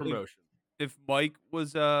Barbie you know promotion. if Mike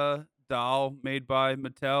was a doll made by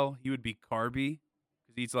Mattel, he would be Carby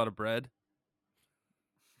because he eats a lot of bread.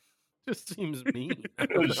 Just seems mean. I It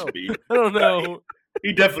don't was know. speed. I don't know.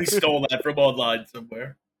 He definitely stole that from online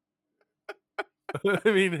somewhere. I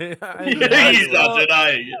mean, He's not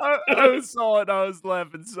denying it. I saw it. I was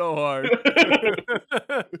laughing so hard.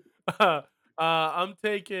 I'm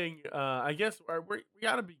taking. I guess we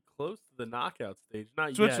got to be close to the knockout stage.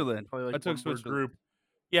 Not Switzerland. Yet. Probably like I took one more Switzerland. Group.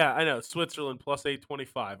 Yeah, I know Switzerland plus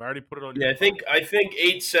 825. I already put it on. Yeah, your I think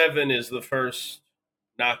 8-7 is the first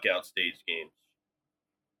knockout stage games.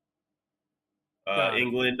 Got it.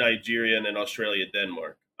 England, Nigeria, and then Australia,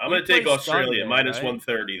 Denmark. I'm We going to take play Australia Sunday, minus right?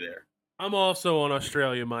 130 there. I'm also on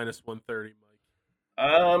Australia minus 130, Mike.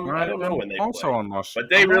 I don't know when they also play, on Australia,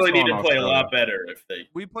 but they really need to play a lot better if they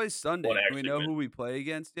We play Sunday. What Do we actually know win? who we play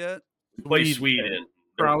against yet? play Sweden. Sweden.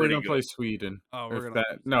 They're Probably pretty gonna play good. Sweden. Oh, If we're gonna.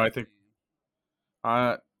 that- no, I think-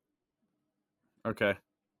 Okay.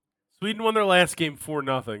 Sweden won their last game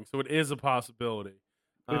 4-0, so it is a possibility.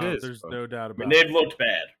 It is, There's but- no doubt I about mean, it. they've looked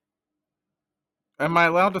bad. Am I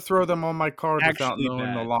allowed to throw them on my card without Actually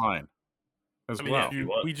knowing the bad. line as I mean, well? if you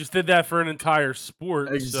want. we just did that for an entire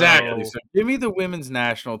sport. Exactly. So So give me the women's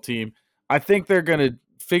national team. I think they're going to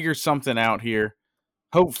figure something out here,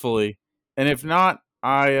 hopefully. And if not,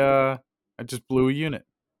 I just blew a unit.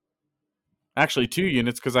 Actually, 2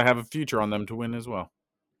 units because I have a future on them to win as well.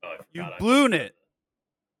 Oh, I You forgot I blew said it.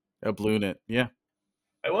 that. A blue it. Yeah.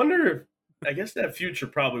 I wonder if I guess that future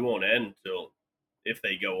probably won't end until if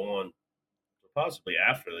they go on, possibly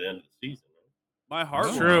after the end of the season. My heart.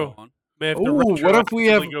 That's will true. go on. may have to Ooh, what if we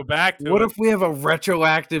have- retroactively go back to What it. if we have a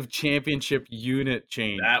retroactive championship unit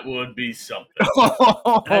change? That would be something.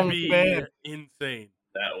 Oh, That'd be man. insane.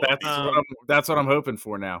 That would That's be Um, what that's what I'm hoping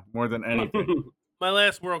for now, more than anything. My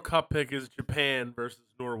last World Cup pick is Japan versus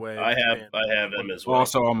Norway. I have them as well.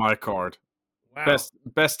 Also on my card. Wow.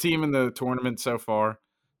 Best team in the tournament so far.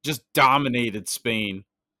 Just dominated Spain.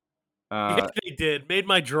 Yeah, they did. Made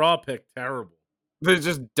my draw pick terrible. They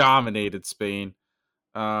just dominated Spain.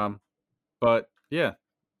 But yeah,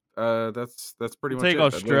 that's pretty much Take it.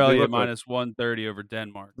 Australia They look minus 130 over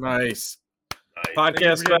Denmark. nice. Nice.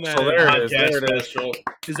 Podcast special. There it is. Podcast There it is. special.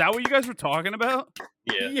 Is that what you guys were talking about?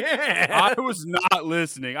 Yeah. Yeah. I was not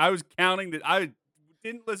listening. I was counting that. I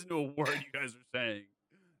didn't listen to a word you guys were saying.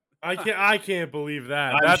 I can't believe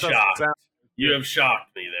that. I'm That doesn't shocked. sound- You have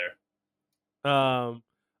shocked me there.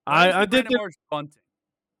 I did. Brandon Marsh bunting.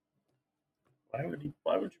 Why would you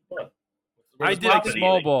bunt? I Where's the did top of the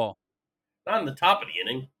Small inning? ball. Not in the top of the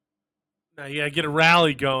inning. Now you gotta get a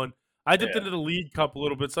rally going. I dipped Yeah. into the League Cup a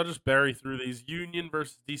little bit, so I'll just bury through these. Union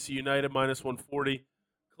versus DC United minus 140.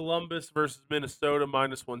 Columbus versus Minnesota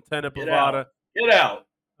minus 110 at Get Bovada. Get out.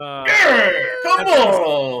 Uh, Come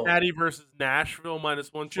on. Cincinnati versus Nashville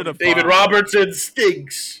minus 125. David Robertson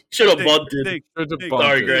stinks. Should have bunted. Stink. Should've Stink. bunted.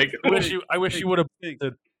 Sorry, Greg. I wish you would have. Stink.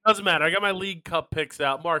 Doesn't matter. I got my League Cup picks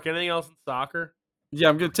out. Mark, anything else in soccer? Yeah,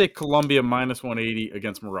 I'm gonna take Colombia minus 180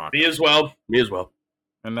 against Morocco, Me as well.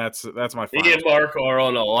 and that's my Me final. and Mark are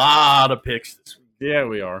on a lot of picks this week. Yeah,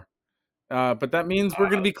 we are. But that means we're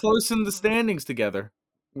gonna be close in the standings together.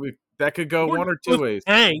 That could go one or two ways.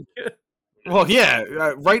 Hank. Well,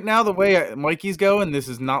 yeah. Right now, the way Mikey's going, this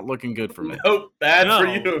is not looking good for me. Nope, bad No, for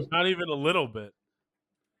you. not even a little bit.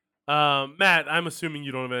 Matt, I'm assuming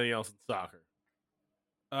you don't have anything else in soccer.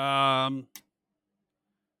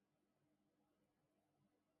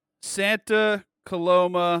 Santa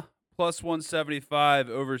Coloma plus 175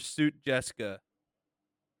 over Suit Jessica.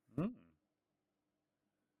 Hmm.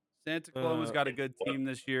 Santa Coloma's got a good what- team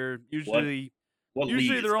this year. Usually What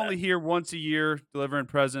league is they're that? only here once a year delivering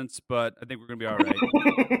presents, but I think we're gonna be all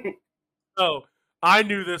right. Oh, I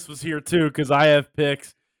knew this was here too because I have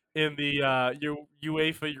picks in the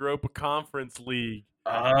UEFA Europa Conference League.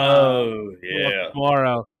 Oh, yeah.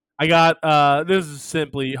 Tomorrow, I got this is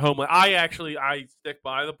simply homeland. I stick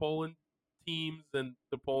by the Poland teams and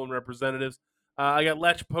the Poland representatives. I got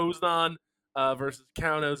Lech Poznan versus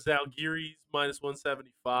Kauno Zalgiris minus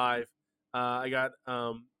 175. I got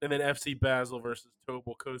and then FC Basel versus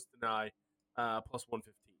Tobol Kostanay plus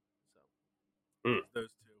 115. So those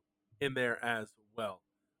two in there as well.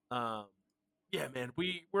 Yeah, man,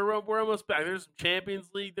 we're almost back. There's some Champions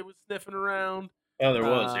League that was sniffing around. Oh, there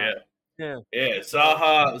was, Yeah. Yeah,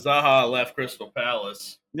 Zaha left Crystal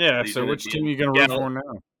Palace. Yeah. He's So gonna which be team in you gonna root Gal- for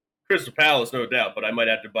now? Crystal Palace, no doubt, but I might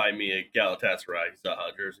have to buy me a Galatasaray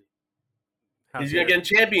Zaha jersey. He's going to get in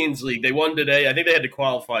Champions League. They won today. I think they had to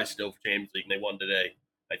qualify still for Champions League, and they won today.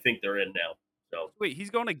 I think they're in now. So Wait, he's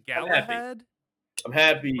going to happy. Galahad? I'm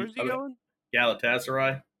happy. Where's he going?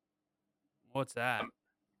 Galatasaray. What's that?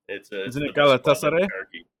 It's Isn't the it best club in Galatasaray?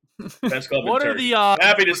 Turkey. Best club What in are Turkey. the odds?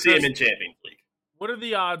 Happy to for see him Crystal- in Champions League. What are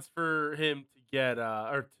the odds for him to get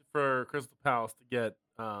for Crystal Palace to get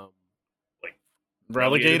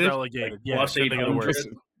Relegated? relegated? Yeah, Plus couldn't think of the word.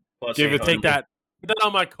 800. Plus Give it- 800. Take that. Put that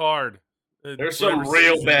on my card. There's some Whatever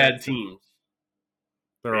real season bad that- teams.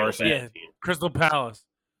 There Real are bad some. Yeah. teams. Crystal Palace.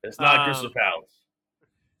 It's not Crystal Palace.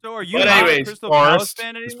 So are you But not anyways, a Crystal Palace Forest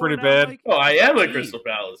fan is anymore pretty now, bad. Mike? Oh, I am a Jeez. Crystal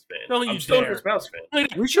Palace fan. Don't you I'm still a dare. Crystal Palace fan.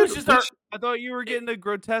 Wait, We it should was just our. I thought you were getting a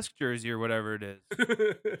grotesque jersey or whatever it is.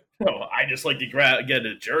 No, I just like to get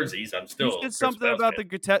the jerseys. I'm still You a said Crystal something Palace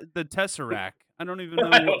about fan. the Tesseract. I don't even know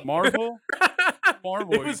I what don't- Marvel.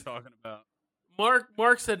 Marvel, It what are you was- talking about?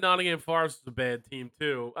 Mark said Nottingham Forest was a bad team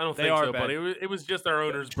too. I don't They think are so, bad. but it was just our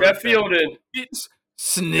owners. Sheffield and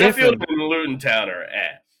Sniffing. Luton Town are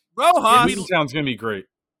ass. Rojas. This sounds gonna be great.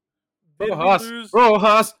 Did we Rojas, lose?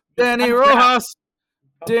 Rojas, Danny Rojas,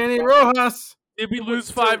 Danny Rojas. Did we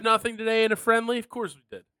lose 5-0 today in a friendly? Of course we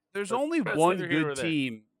did. There's But only that's one neither here nor good there.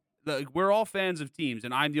 team. We're all fans of teams,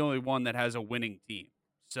 and I'm the only one that has a winning team.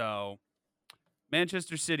 So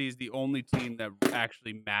Manchester City is the only team that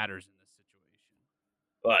actually matters in this situation.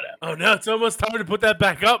 Whatever. Oh no, it's almost time to put that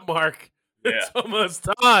back up, Mark. It's Yeah. almost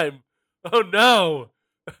time. Oh no.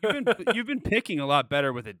 You've been picking a lot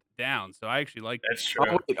better with it down, so I actually like that. That's true.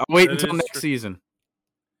 I'll wait That until is next true. season.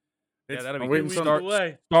 Yeah, It's that'll be I'm waiting two for weeks some-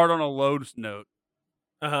 away. Start on a low note.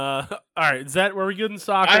 All right. Is that were we good in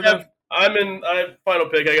soccer? I then? have final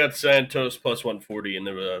pick. I got Santos plus 140 in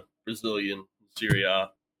the Brazilian Serie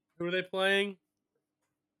A. Who are they playing?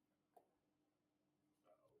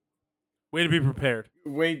 Way to be prepared.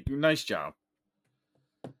 Wait, nice job.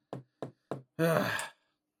 They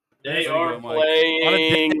There you are go, Mike. A lot of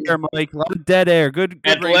playing dead air, Mike. A lot of dead air. Good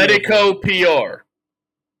radio. Atletico PR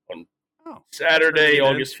on Oh. Saturday, Pretty good,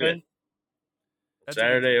 August okay. 5th. That's a good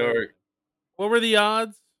Saturday split. or What were the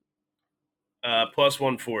odds? plus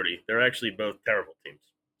 140. They're actually both terrible teams.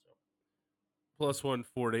 Plus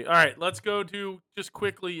 140. All right, let's go to just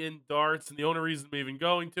quickly in darts. And the only reason I'm even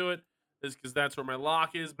going to it is because that's where my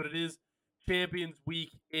lock is. But it is Champions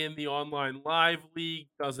Week in the online live league.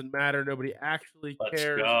 Doesn't matter. Nobody actually Let's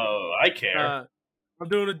cares. go. I care. I'm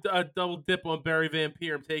doing a double dip on Barry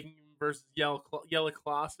Vampire. I'm taking him versus Yella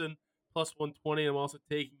Clausen plus 120. I'm also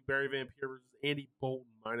taking Barry Vampire versus Andy Bolton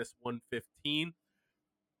minus 115.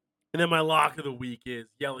 And then my lock of the week is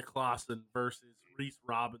Yella Clausen versus Reese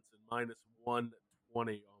Robinson minus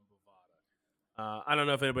 120 on Bovada. I don't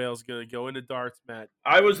know if anybody else is going to go into darts, Matt.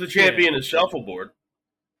 I was the champion of shuffleboard.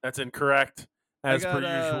 That's incorrect, as per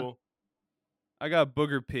usual. I got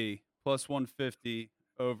Booger P plus 150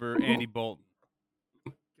 over Andy Bolton.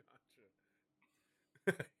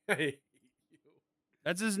 Gotcha.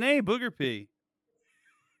 That's his name, Booger P.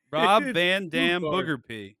 Rob Van Dam Booger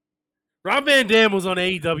P. Rob Van Dam was on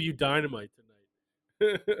AEW Dynamite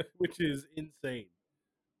tonight, which is insane.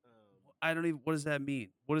 I don't even. What does that mean?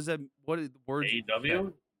 What is that? What is the words?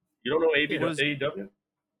 AEW? You don't know AEW?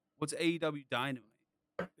 What's AEW Dynamite?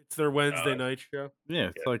 It's their Wednesday night show.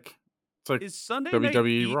 Yeah, it's like Is Sunday WWE Night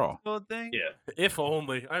Heat Raw. still a thing? Yeah. If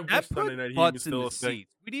only. I wish That Sunday put Night Heat butts was in still the a thing. seats.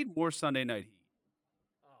 We need more Sunday Night Heat.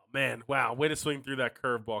 Oh man, wow! Way to swing through that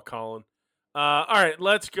curveball, Colin. All right,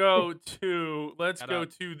 let's go to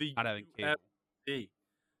the Not having cable. UFC.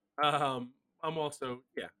 I'm also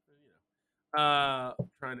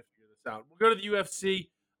trying to figure this out. We'll go to the UFC.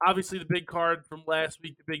 Obviously, the big card from last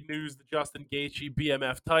week, the big news, the Justin Gaethje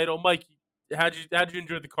BMF title. Mike, how'd you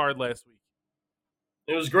enjoy the card last week?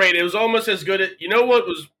 It was great. It was almost as good as, you know what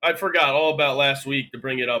was, I forgot all about last week to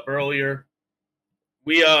bring it up earlier.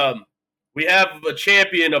 We have a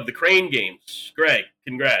champion of the Crane Games. Greg,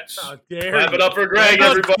 congrats. Clap it up for Greg,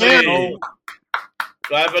 everybody.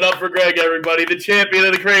 Clap it up for Greg, everybody. The champion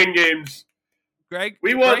of the Crane Games. Greg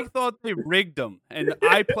won. thought they rigged them, and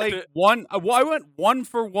I played one. I went 1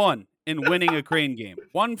 for 1 in winning a Crane game.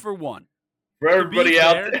 1 for 1. For everybody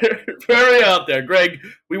out there, very out there. Greg,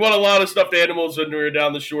 we won a lot of stuffed animals when we were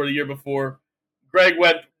down the shore the year before. Greg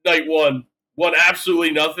went night one, won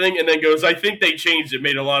absolutely nothing, and then goes, I think they changed it,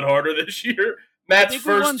 made it a lot harder this year. Matt's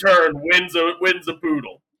first turn wins a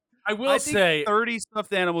poodle. I will say 30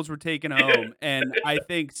 stuffed animals were taken home, and I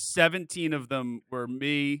think 17 of them were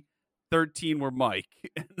me, 13 were Mike.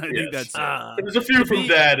 And I think that's it. There's a few from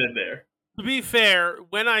Dad in there. To be fair,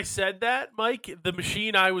 when I said that, Mike, the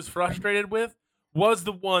machine I was frustrated with was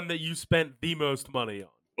the one that you spent the most money on.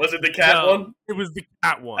 Was it the cat one? It was the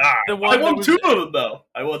cat one. The one I won 2 of them, though.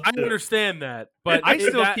 I understand that, but I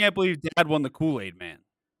still can't believe Dad won the Kool-Aid Man.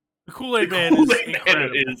 The Kool-Aid Man is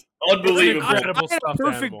incredible. Is unbelievable. I had a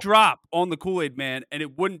perfect animal. drop on the Kool-Aid Man, and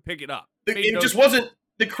it wouldn't pick it up. It just wasn't.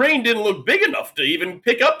 The crane didn't look big enough to even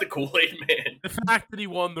pick up the Kool-Aid Man. The fact that he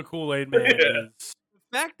won the Kool-Aid Man is...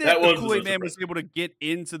 The fact that the Kool-Aid Man was able to get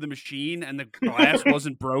into the machine and the glass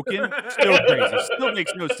wasn't broken, still crazy. Still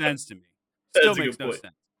makes no sense to me. Still makes no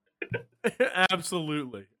sense.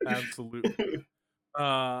 Absolutely.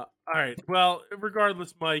 All right. Well,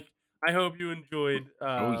 regardless, Mike, I hope you enjoyed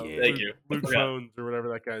Thank you. Luke Combs or whatever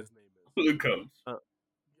that guy's name is. Luke Combs.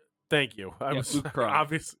 Thank you. I was Luke Crumb.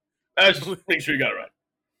 obviously. I just make sure you got it right.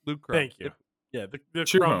 Luke Crumb. Thank you. Yeah, the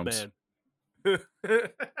Two Crumb Combs. Man.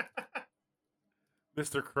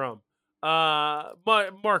 Mr. Crumb.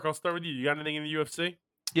 Mark, I'll start with you. You got anything in the UFC?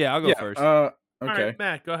 Yeah, I'll go first. Okay. All right,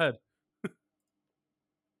 Matt, go ahead.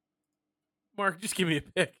 Mark, just give me a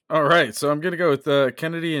pick. All right, so I'm gonna go with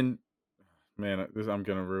Kennedy and I'm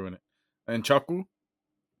gonna ruin it. And Chuku,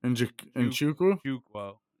 and Chuku.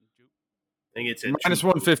 Jukwo. I think it's Minus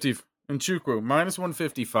 150. And Chuku minus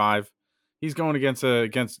 155. He's going against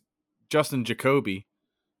Justin Jacoby.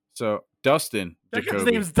 So Dustin That guy's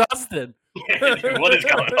Jacoby. name's Dustin. What is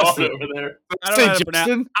going on over there? I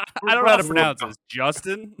don't know how to pronounce this.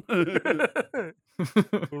 Justin?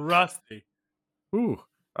 Rusty. Ooh.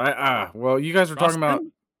 Well, you guys were talking about.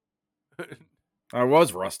 I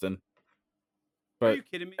was Rustin. But Are you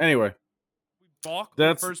kidding me? anyway, We balked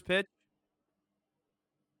that's- the first pitch.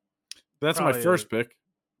 that's Probably my first pick.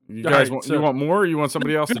 You All guys right, want so- you want more, or you want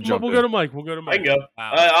somebody else to jump We'll in? go to Mike. We'll go to I Mike. can go.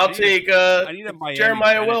 Wow. I'll take I need a Miami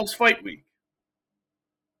Jeremiah Bennett. Wells fight week.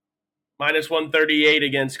 Minus 138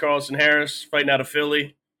 against Carlson Harris, fighting out of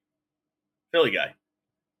Philly. Philly guy.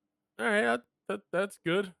 All right, that's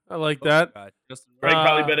good. I like that. God, Justin Greg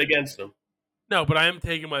probably Uh, bet against him. No, but I am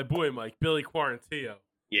taking my boy Mike, Billy Quarantillo.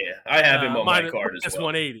 Yeah, I have him on my Minus- card as minus well.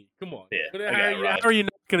 180. Come on. Yeah, But I how, got are it you, right. how are you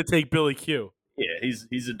not going to take Billy Q? Yeah,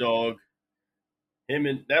 he's a dog. Him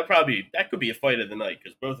and that could be a fight of the night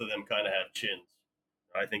because both of them kind of have chins.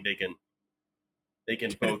 I think they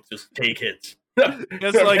can both just take hits.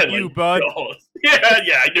 Just like you, bud. Jaws. Yeah,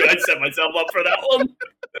 I knew I'd set myself up for that one.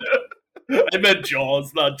 I meant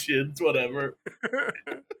jaws, not chins, whatever.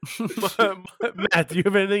 Matt, do you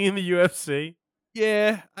have anything in the UFC?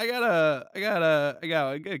 Yeah, I got a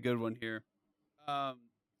good one here.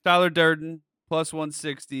 Tyler Durden plus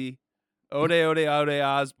 160, Ode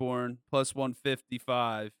Osborne plus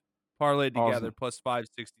 155, parlayed together Awesome. plus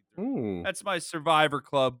 563. Ooh, That's my Survivor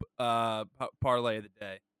Club parlay of the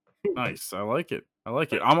day. nice. I like it.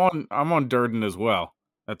 I'm on Durden as well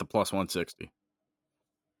at the plus 160.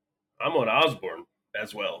 I'm on Osborne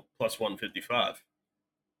as well, plus 155.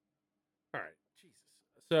 All right, Jesus.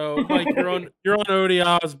 So, Mike, you're on Odie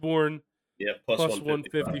Osborne Yeah, plus plus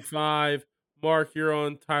 155. Mark, you're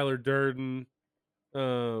on Tyler Durden.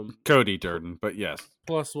 Cody Durden, but yes.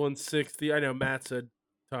 Plus 160. I know Matt said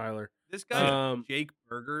Tyler. This guy Jake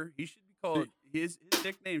Burger. He should be called his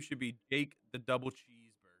nickname should be Jake the Double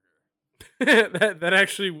Cheeseburger. that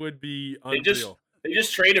actually would be unreal. They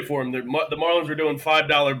just traded for him. The Marlins were doing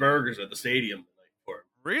 $5 burgers at the stadium tonight for him.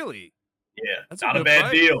 Really? Yeah, That's not a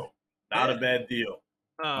bad deal. Not a bad deal.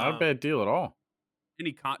 Not a bad deal at all.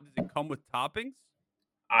 Does it come with toppings?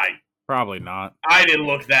 Probably not. I didn't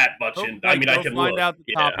look that much in. I mean, I can find look. out the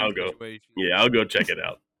Yeah, topping I'll go. situation. Yeah, I'll go check it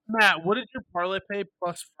out. Matt, what did your parlay pay?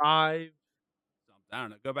 Plus 5? I don't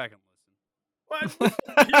know. Go back and listen. What?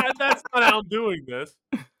 Yeah, that's not how I'm doing this.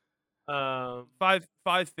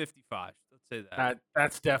 555. Let's say that.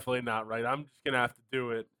 That's definitely not right. I'm just gonna have to do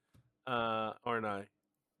it, aren't I?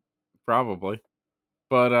 Probably.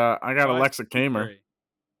 But I got Alexa Kamer.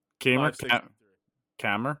 563.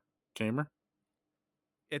 Kamer?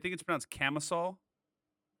 I think it's pronounced camisole.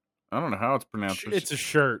 I don't know how it's pronounced. It's a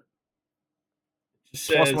shirt. It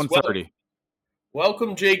Plus says, 130.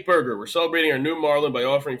 Welcome, Jake Burger. We're celebrating our new Marlin by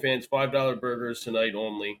offering fans $5 burgers tonight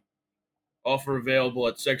only. Offer available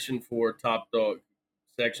at Section 4, Top Dog,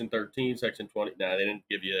 Section 13, Section 20. Nah, they didn't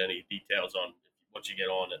give you any details on what you get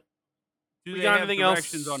on it. Do We they got have anything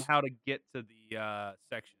directions else? on how to get to the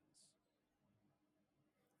sections?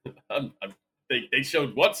 They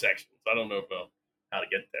showed what sections. I don't know about how to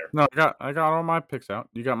get there. No, I got all my picks out.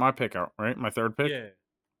 You got my pick out, right? My third pick? Yeah.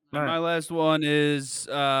 All right. My last one is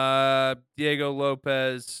Diego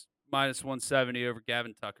Lopez minus 170 over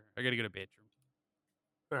Gavin Tucker. I got to go to bathroom.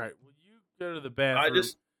 All right. Will you go to the bathroom?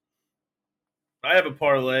 I have a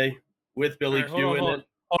parlay with Billy All right, Q in it.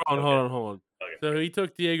 Hold on. Okay. So he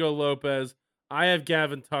took Diego Lopez. I have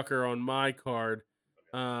Gavin Tucker on my card.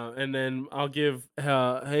 And then I'll give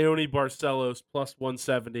Heoni Barcelos plus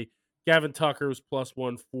 170. Gavin Tucker was plus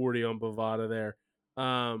 140 on Bovada there.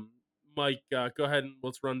 Mike, go ahead and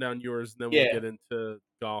let's run down yours, and then we'll get into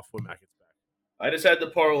golf when Matt gets back. I just had the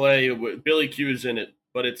parlay with Billy Q's in it,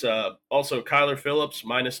 but it's also Kyler Phillips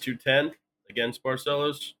minus 210 against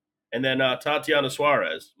Barcelos, and then Tatiana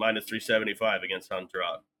Suarez minus 375 against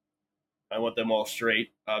Andrade. I want them all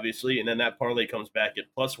straight, obviously, and then that parlay comes back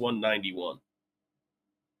at plus 191.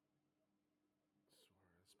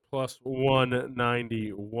 Plus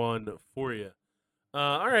 191 for you.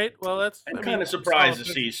 All right. Well, I'm kind of surprised to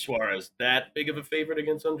see Suarez that big of a favorite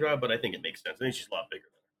against Andrade, but I think it makes sense. I think she's a lot bigger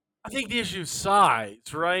than her. I think the issue is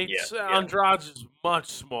size, right? Yeah. Andrade is much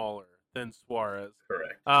smaller than Suarez.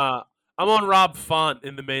 Correct. I'm on Rob Font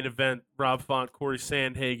in the main event. Rob Font, Corey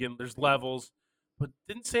Sandhagen. There's levels. But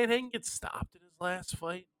didn't Sandhagen get stopped in his last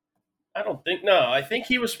fight? I don't think. No, I think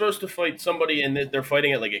he was supposed to fight somebody, and they're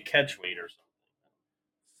fighting at like a catch weight or something.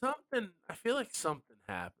 I feel like something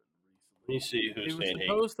happened recently. Let me see who's He saying was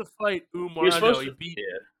supposed to fight Umar. He was supposed he to. beat.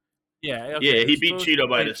 Yeah, okay, he beat Cheeto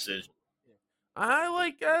by decision. I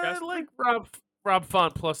like Rob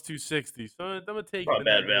Font plus 260. So I'm gonna take Not it.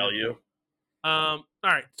 bad value. All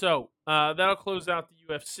right, so that'll close out the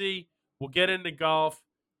UFC. We'll get into golf.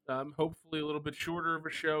 Hopefully a little bit shorter of a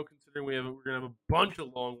show, considering we're gonna have a bunch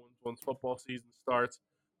of long ones once football season starts.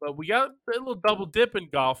 But we got a little double dip in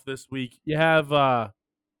golf this week. You have the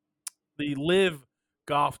Live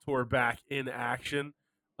Golf Tour back in action.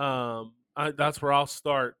 That's where I'll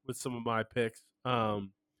start with some of my picks. I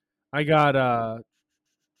got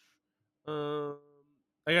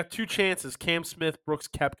two chances. Cam Smith, Brooks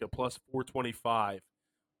Koepka plus 425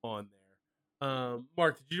 on there.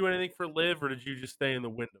 Mark, did you do anything for Live, or did you just stay in the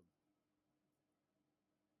Wyndham?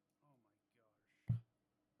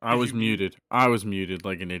 I was muted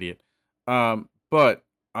like an idiot. But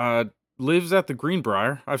Lives at the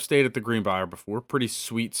Greenbrier. I've stayed at the Greenbrier before. Pretty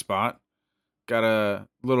sweet spot. Got a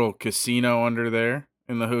little casino under there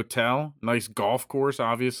in the hotel. Nice golf course,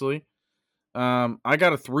 obviously. I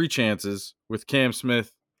got 3 chances with Cam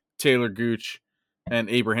Smith, Taylor Gooch, and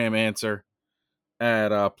Abraham Answer. at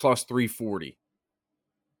plus 340.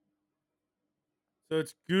 So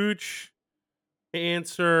it's Gooch,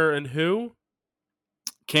 Answer, and who?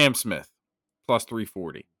 Cam Smith, plus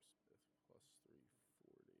 340.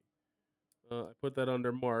 I put that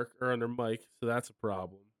under Mark or under Mike, so that's a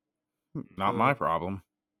problem. Not my problem.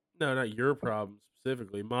 No, not your problem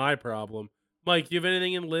specifically. My problem. Mike, you have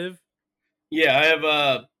anything in live? Yeah, I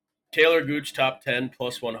have Taylor Gooch top 10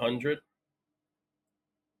 plus 100.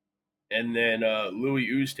 And then Louis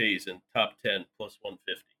Oosthuizen top 10 plus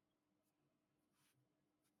 150.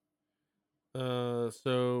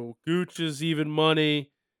 So Gooch is even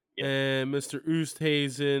money, Yep. and Mr.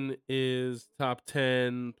 Oosthuizen is top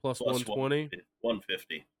 10 plus 120?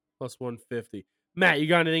 150. Plus 150. Matt, you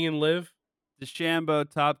got anything in live? DeChambeau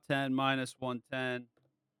top 10 minus 110.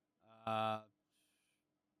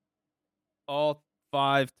 All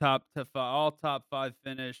top five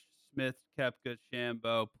finish. Smith, Koepka,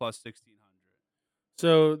 Shambo plus 1600.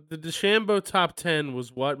 So the DeChambeau top 10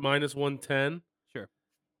 was what? Minus 110? Sure.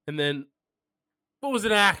 And then what was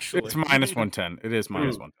it actually? It's minus 110. It is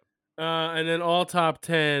minus 110. And then all top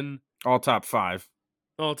 10. All top 5.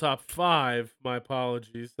 All top 5. My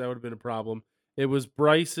apologies. That would have been a problem. It was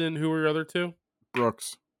Bryson. Who were your other two?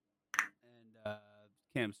 Brooks. And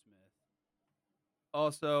Cam Smith.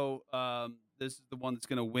 Also, this is the one that's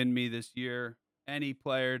going to win me this year. Any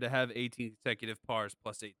player to have 18 consecutive pars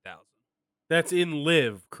plus 8,000. That's in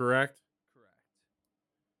live, correct? Correct.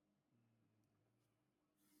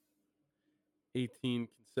 18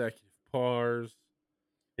 consecutive pars.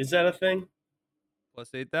 Is that a thing? Plus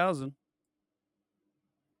 8,000.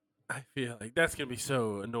 I feel like that's going to be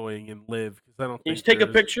so annoying in live because I don't Can you think take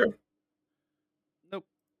a there's- picture? Nope.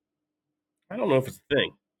 I don't know if it's a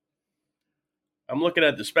thing. I'm looking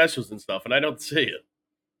at the specials and stuff, and I don't see it.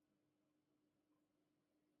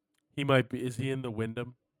 He might be. Is he in the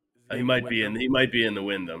Wyndham? Is He might be in. He might be in the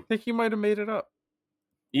Wyndham. I think he might have made it up.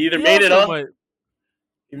 He either He made it also up. might-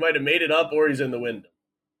 He might have made it up, or he's in the Wyndham.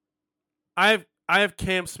 I have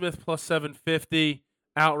Cam Smith plus 750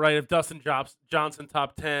 outright. Of Dustin Johnson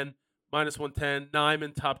top 10 minus 110.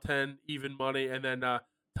 Nyman top 10 even money, and then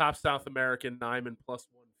top South American Nyman plus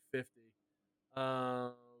 150.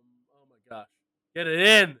 Oh my gosh, get it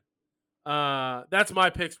in. That's my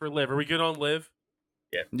picks for live. Are we good on live?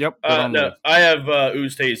 Yeah. Yep. good on No, live. I have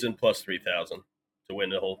Oosthuizen plus 3,000 to win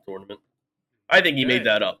the whole tournament. I think he made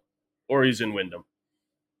that up, or he's in Wyndham.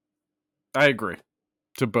 I agree.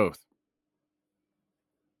 To both.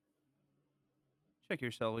 Check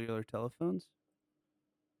your cellular telephones.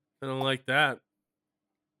 I don't like that.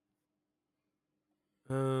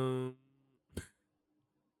 Um.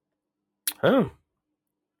 Oh.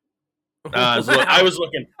 I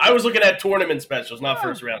was looking at tournament specials, not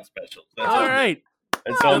first round specials. That's All on me. right.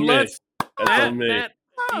 That's on Then me. let's- That's on me. Matt,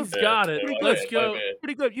 he's Yeah, got it. yeah, my Let's bad, go. my bad.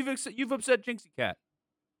 Pretty good. You've upset Jinxie Cat.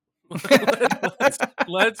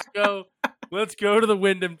 let's go. Let's go to the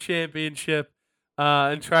Wyndham Championship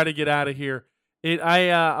and try to get out of here.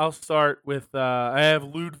 I'll start with I have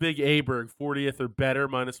Ludwig Aberg 40th or better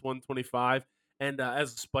minus 125, and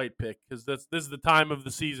as a spite pick because this is the time of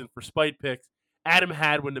the season for spite picks. Adam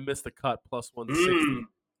Hadwin to miss the cut plus 160.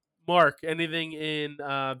 Mark, anything in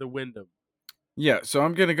the Wyndham? Yeah, so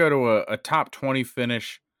I'm going to go to a top 20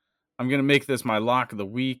 finish. I'm going to make this my lock of the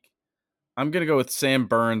week. I'm going to go with Sam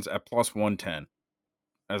Burns at plus 110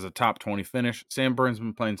 as a top 20 finish. Sam Burns has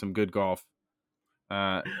been playing some good golf.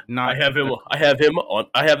 I have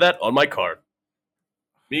that on my card.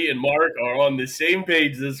 Me and Mark are on the same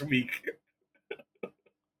page this week.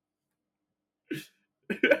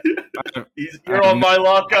 You're on my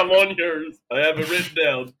lock. I'm on yours. I have it written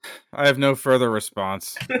down. I have no further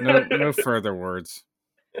response. No further words.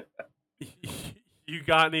 You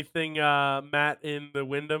got anything, Matt, in the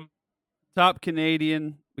Wyndham? Top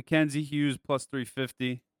Canadian, Mackenzie Hughes plus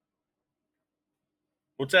 350.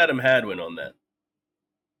 What's Adam Hadwin on that?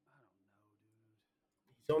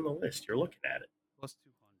 He's on the list. You're looking at it. Plus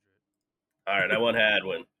 200. All right, I want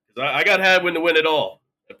Hadwin. Because I got Hadwin to win it all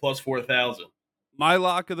at plus 4,000. My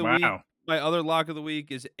lock of the week, Wow. my other lock of the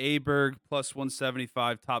week is Aberg plus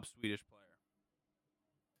 175, top Swedish player.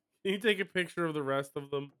 Can you take a picture of the rest of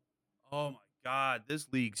them? Oh my God, this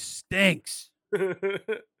league stinks.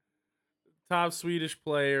 Top Swedish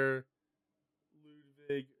player,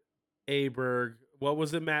 Ludwig Aberg. What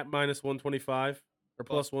was it, Matt? Minus 125 or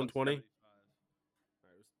plus 120?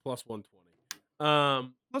 Plus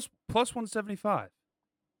 120. Plus 175. I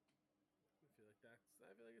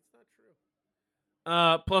feel like it's not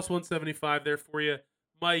true. Plus 175 there for you,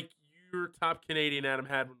 Mike. Your top Canadian Adam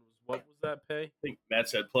Hadwin was what was that pay? I think Matt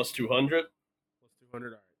said plus 200. Plus 200.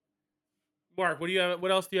 All right. Mark, what do you have?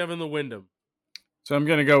 What else do you have in the Wyndham? So I'm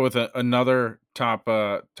gonna go with another top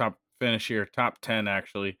finish here, top 10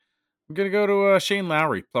 actually. I'm gonna go to Shane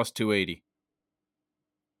Lowry plus 280.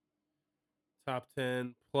 Top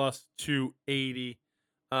 10 plus 280.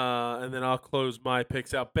 And then I'll close my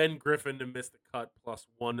picks out. Ben Griffin to miss the cut plus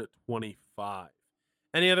 125.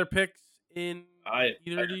 Any other picks in I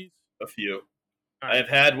either of these? a few. All I right.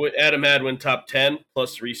 have Adam Hadwin top 10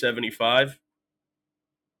 plus 375,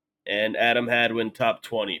 and Adam Hadwin top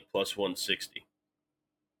 20 plus 160.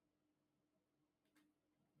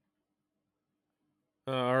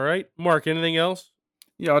 All right. Mark, anything else?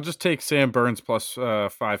 Yeah, I'll just take Sam Burns plus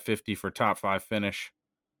 550 for top 5 finish.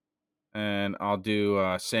 And I'll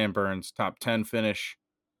do Sam Burns top 10 finish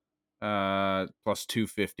plus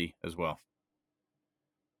 250 as well.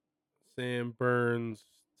 Sam Burns,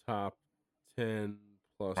 top 10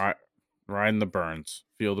 plus. Right, riding the Burns.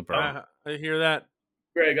 Feel the burn. I hear that.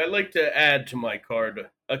 Greg, I'd like to add to my card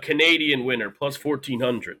a Canadian winner plus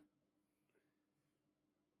 1,400.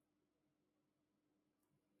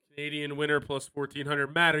 Canadian winner plus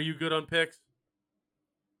 1,400. Matt, are you good on picks?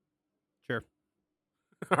 Sure.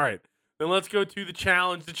 All right. Then let's go to the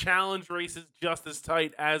challenge. The challenge race is just as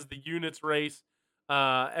tight as the units race.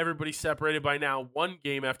 Everybody's separated by now one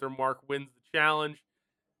game after Mark wins the challenge.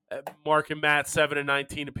 Mark and Matt 7 and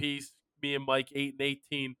 19 apiece. Me and Mike 8 and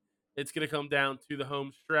 18. It's going to come down to the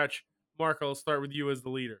home stretch. Mark, I'll start with you as the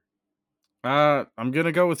leader. I'm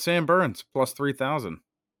gonna go with Sam Burns plus 3,000.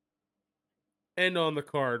 End on the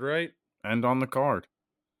card, right? And on the card.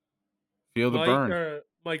 Feel the burn.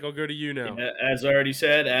 Mike, I'll go to you now. Yeah, as I already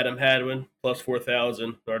said, Adam Hadwin plus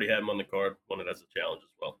 4,000. Already had him on the card. Won it as a challenge as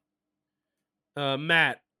well.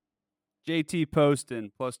 Matt. JT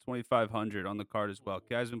Poston plus 2,500 on the card as well.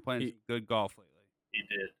 Guy's been playing some good golf lately. He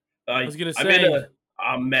did. I was gonna say.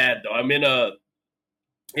 I'm mad though. I'm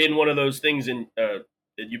in one of those things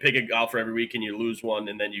you pick a golfer every week and you lose one,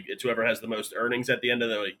 and then it's whoever has the most earnings at the end of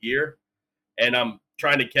the year. And I'm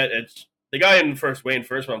trying to catch it's the guy in first, way in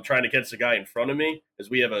first, but I'm trying to catch the guy in front of me as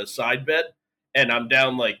we have a side bet, and I'm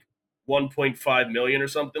down like 1.5 million or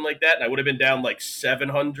something like that. And I would have been down like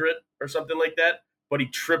 700 or something like that, but he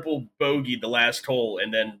triple bogeyed the last hole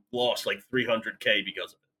and then lost like 300K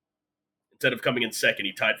because of it. Instead of coming in second,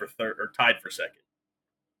 he tied for third or tied for second.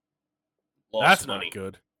 Lost That's money. not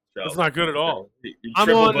good. So, That's not good at all. He I'm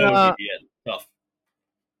triple on, bogeyed at the end. Tough.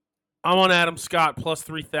 I'm on Adam Scott plus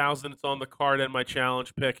 3,000. It's on the card and my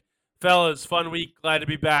challenge pick. Fellas, fun week. Glad to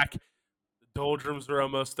be back. The doldrums are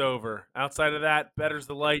almost over. Outside of that, Better's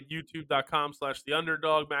the Light,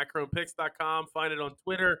 youtube.com/theunderdog, macronepicks.com. Find it on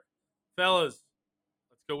Twitter. Fellas,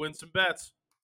 let's go win some bets.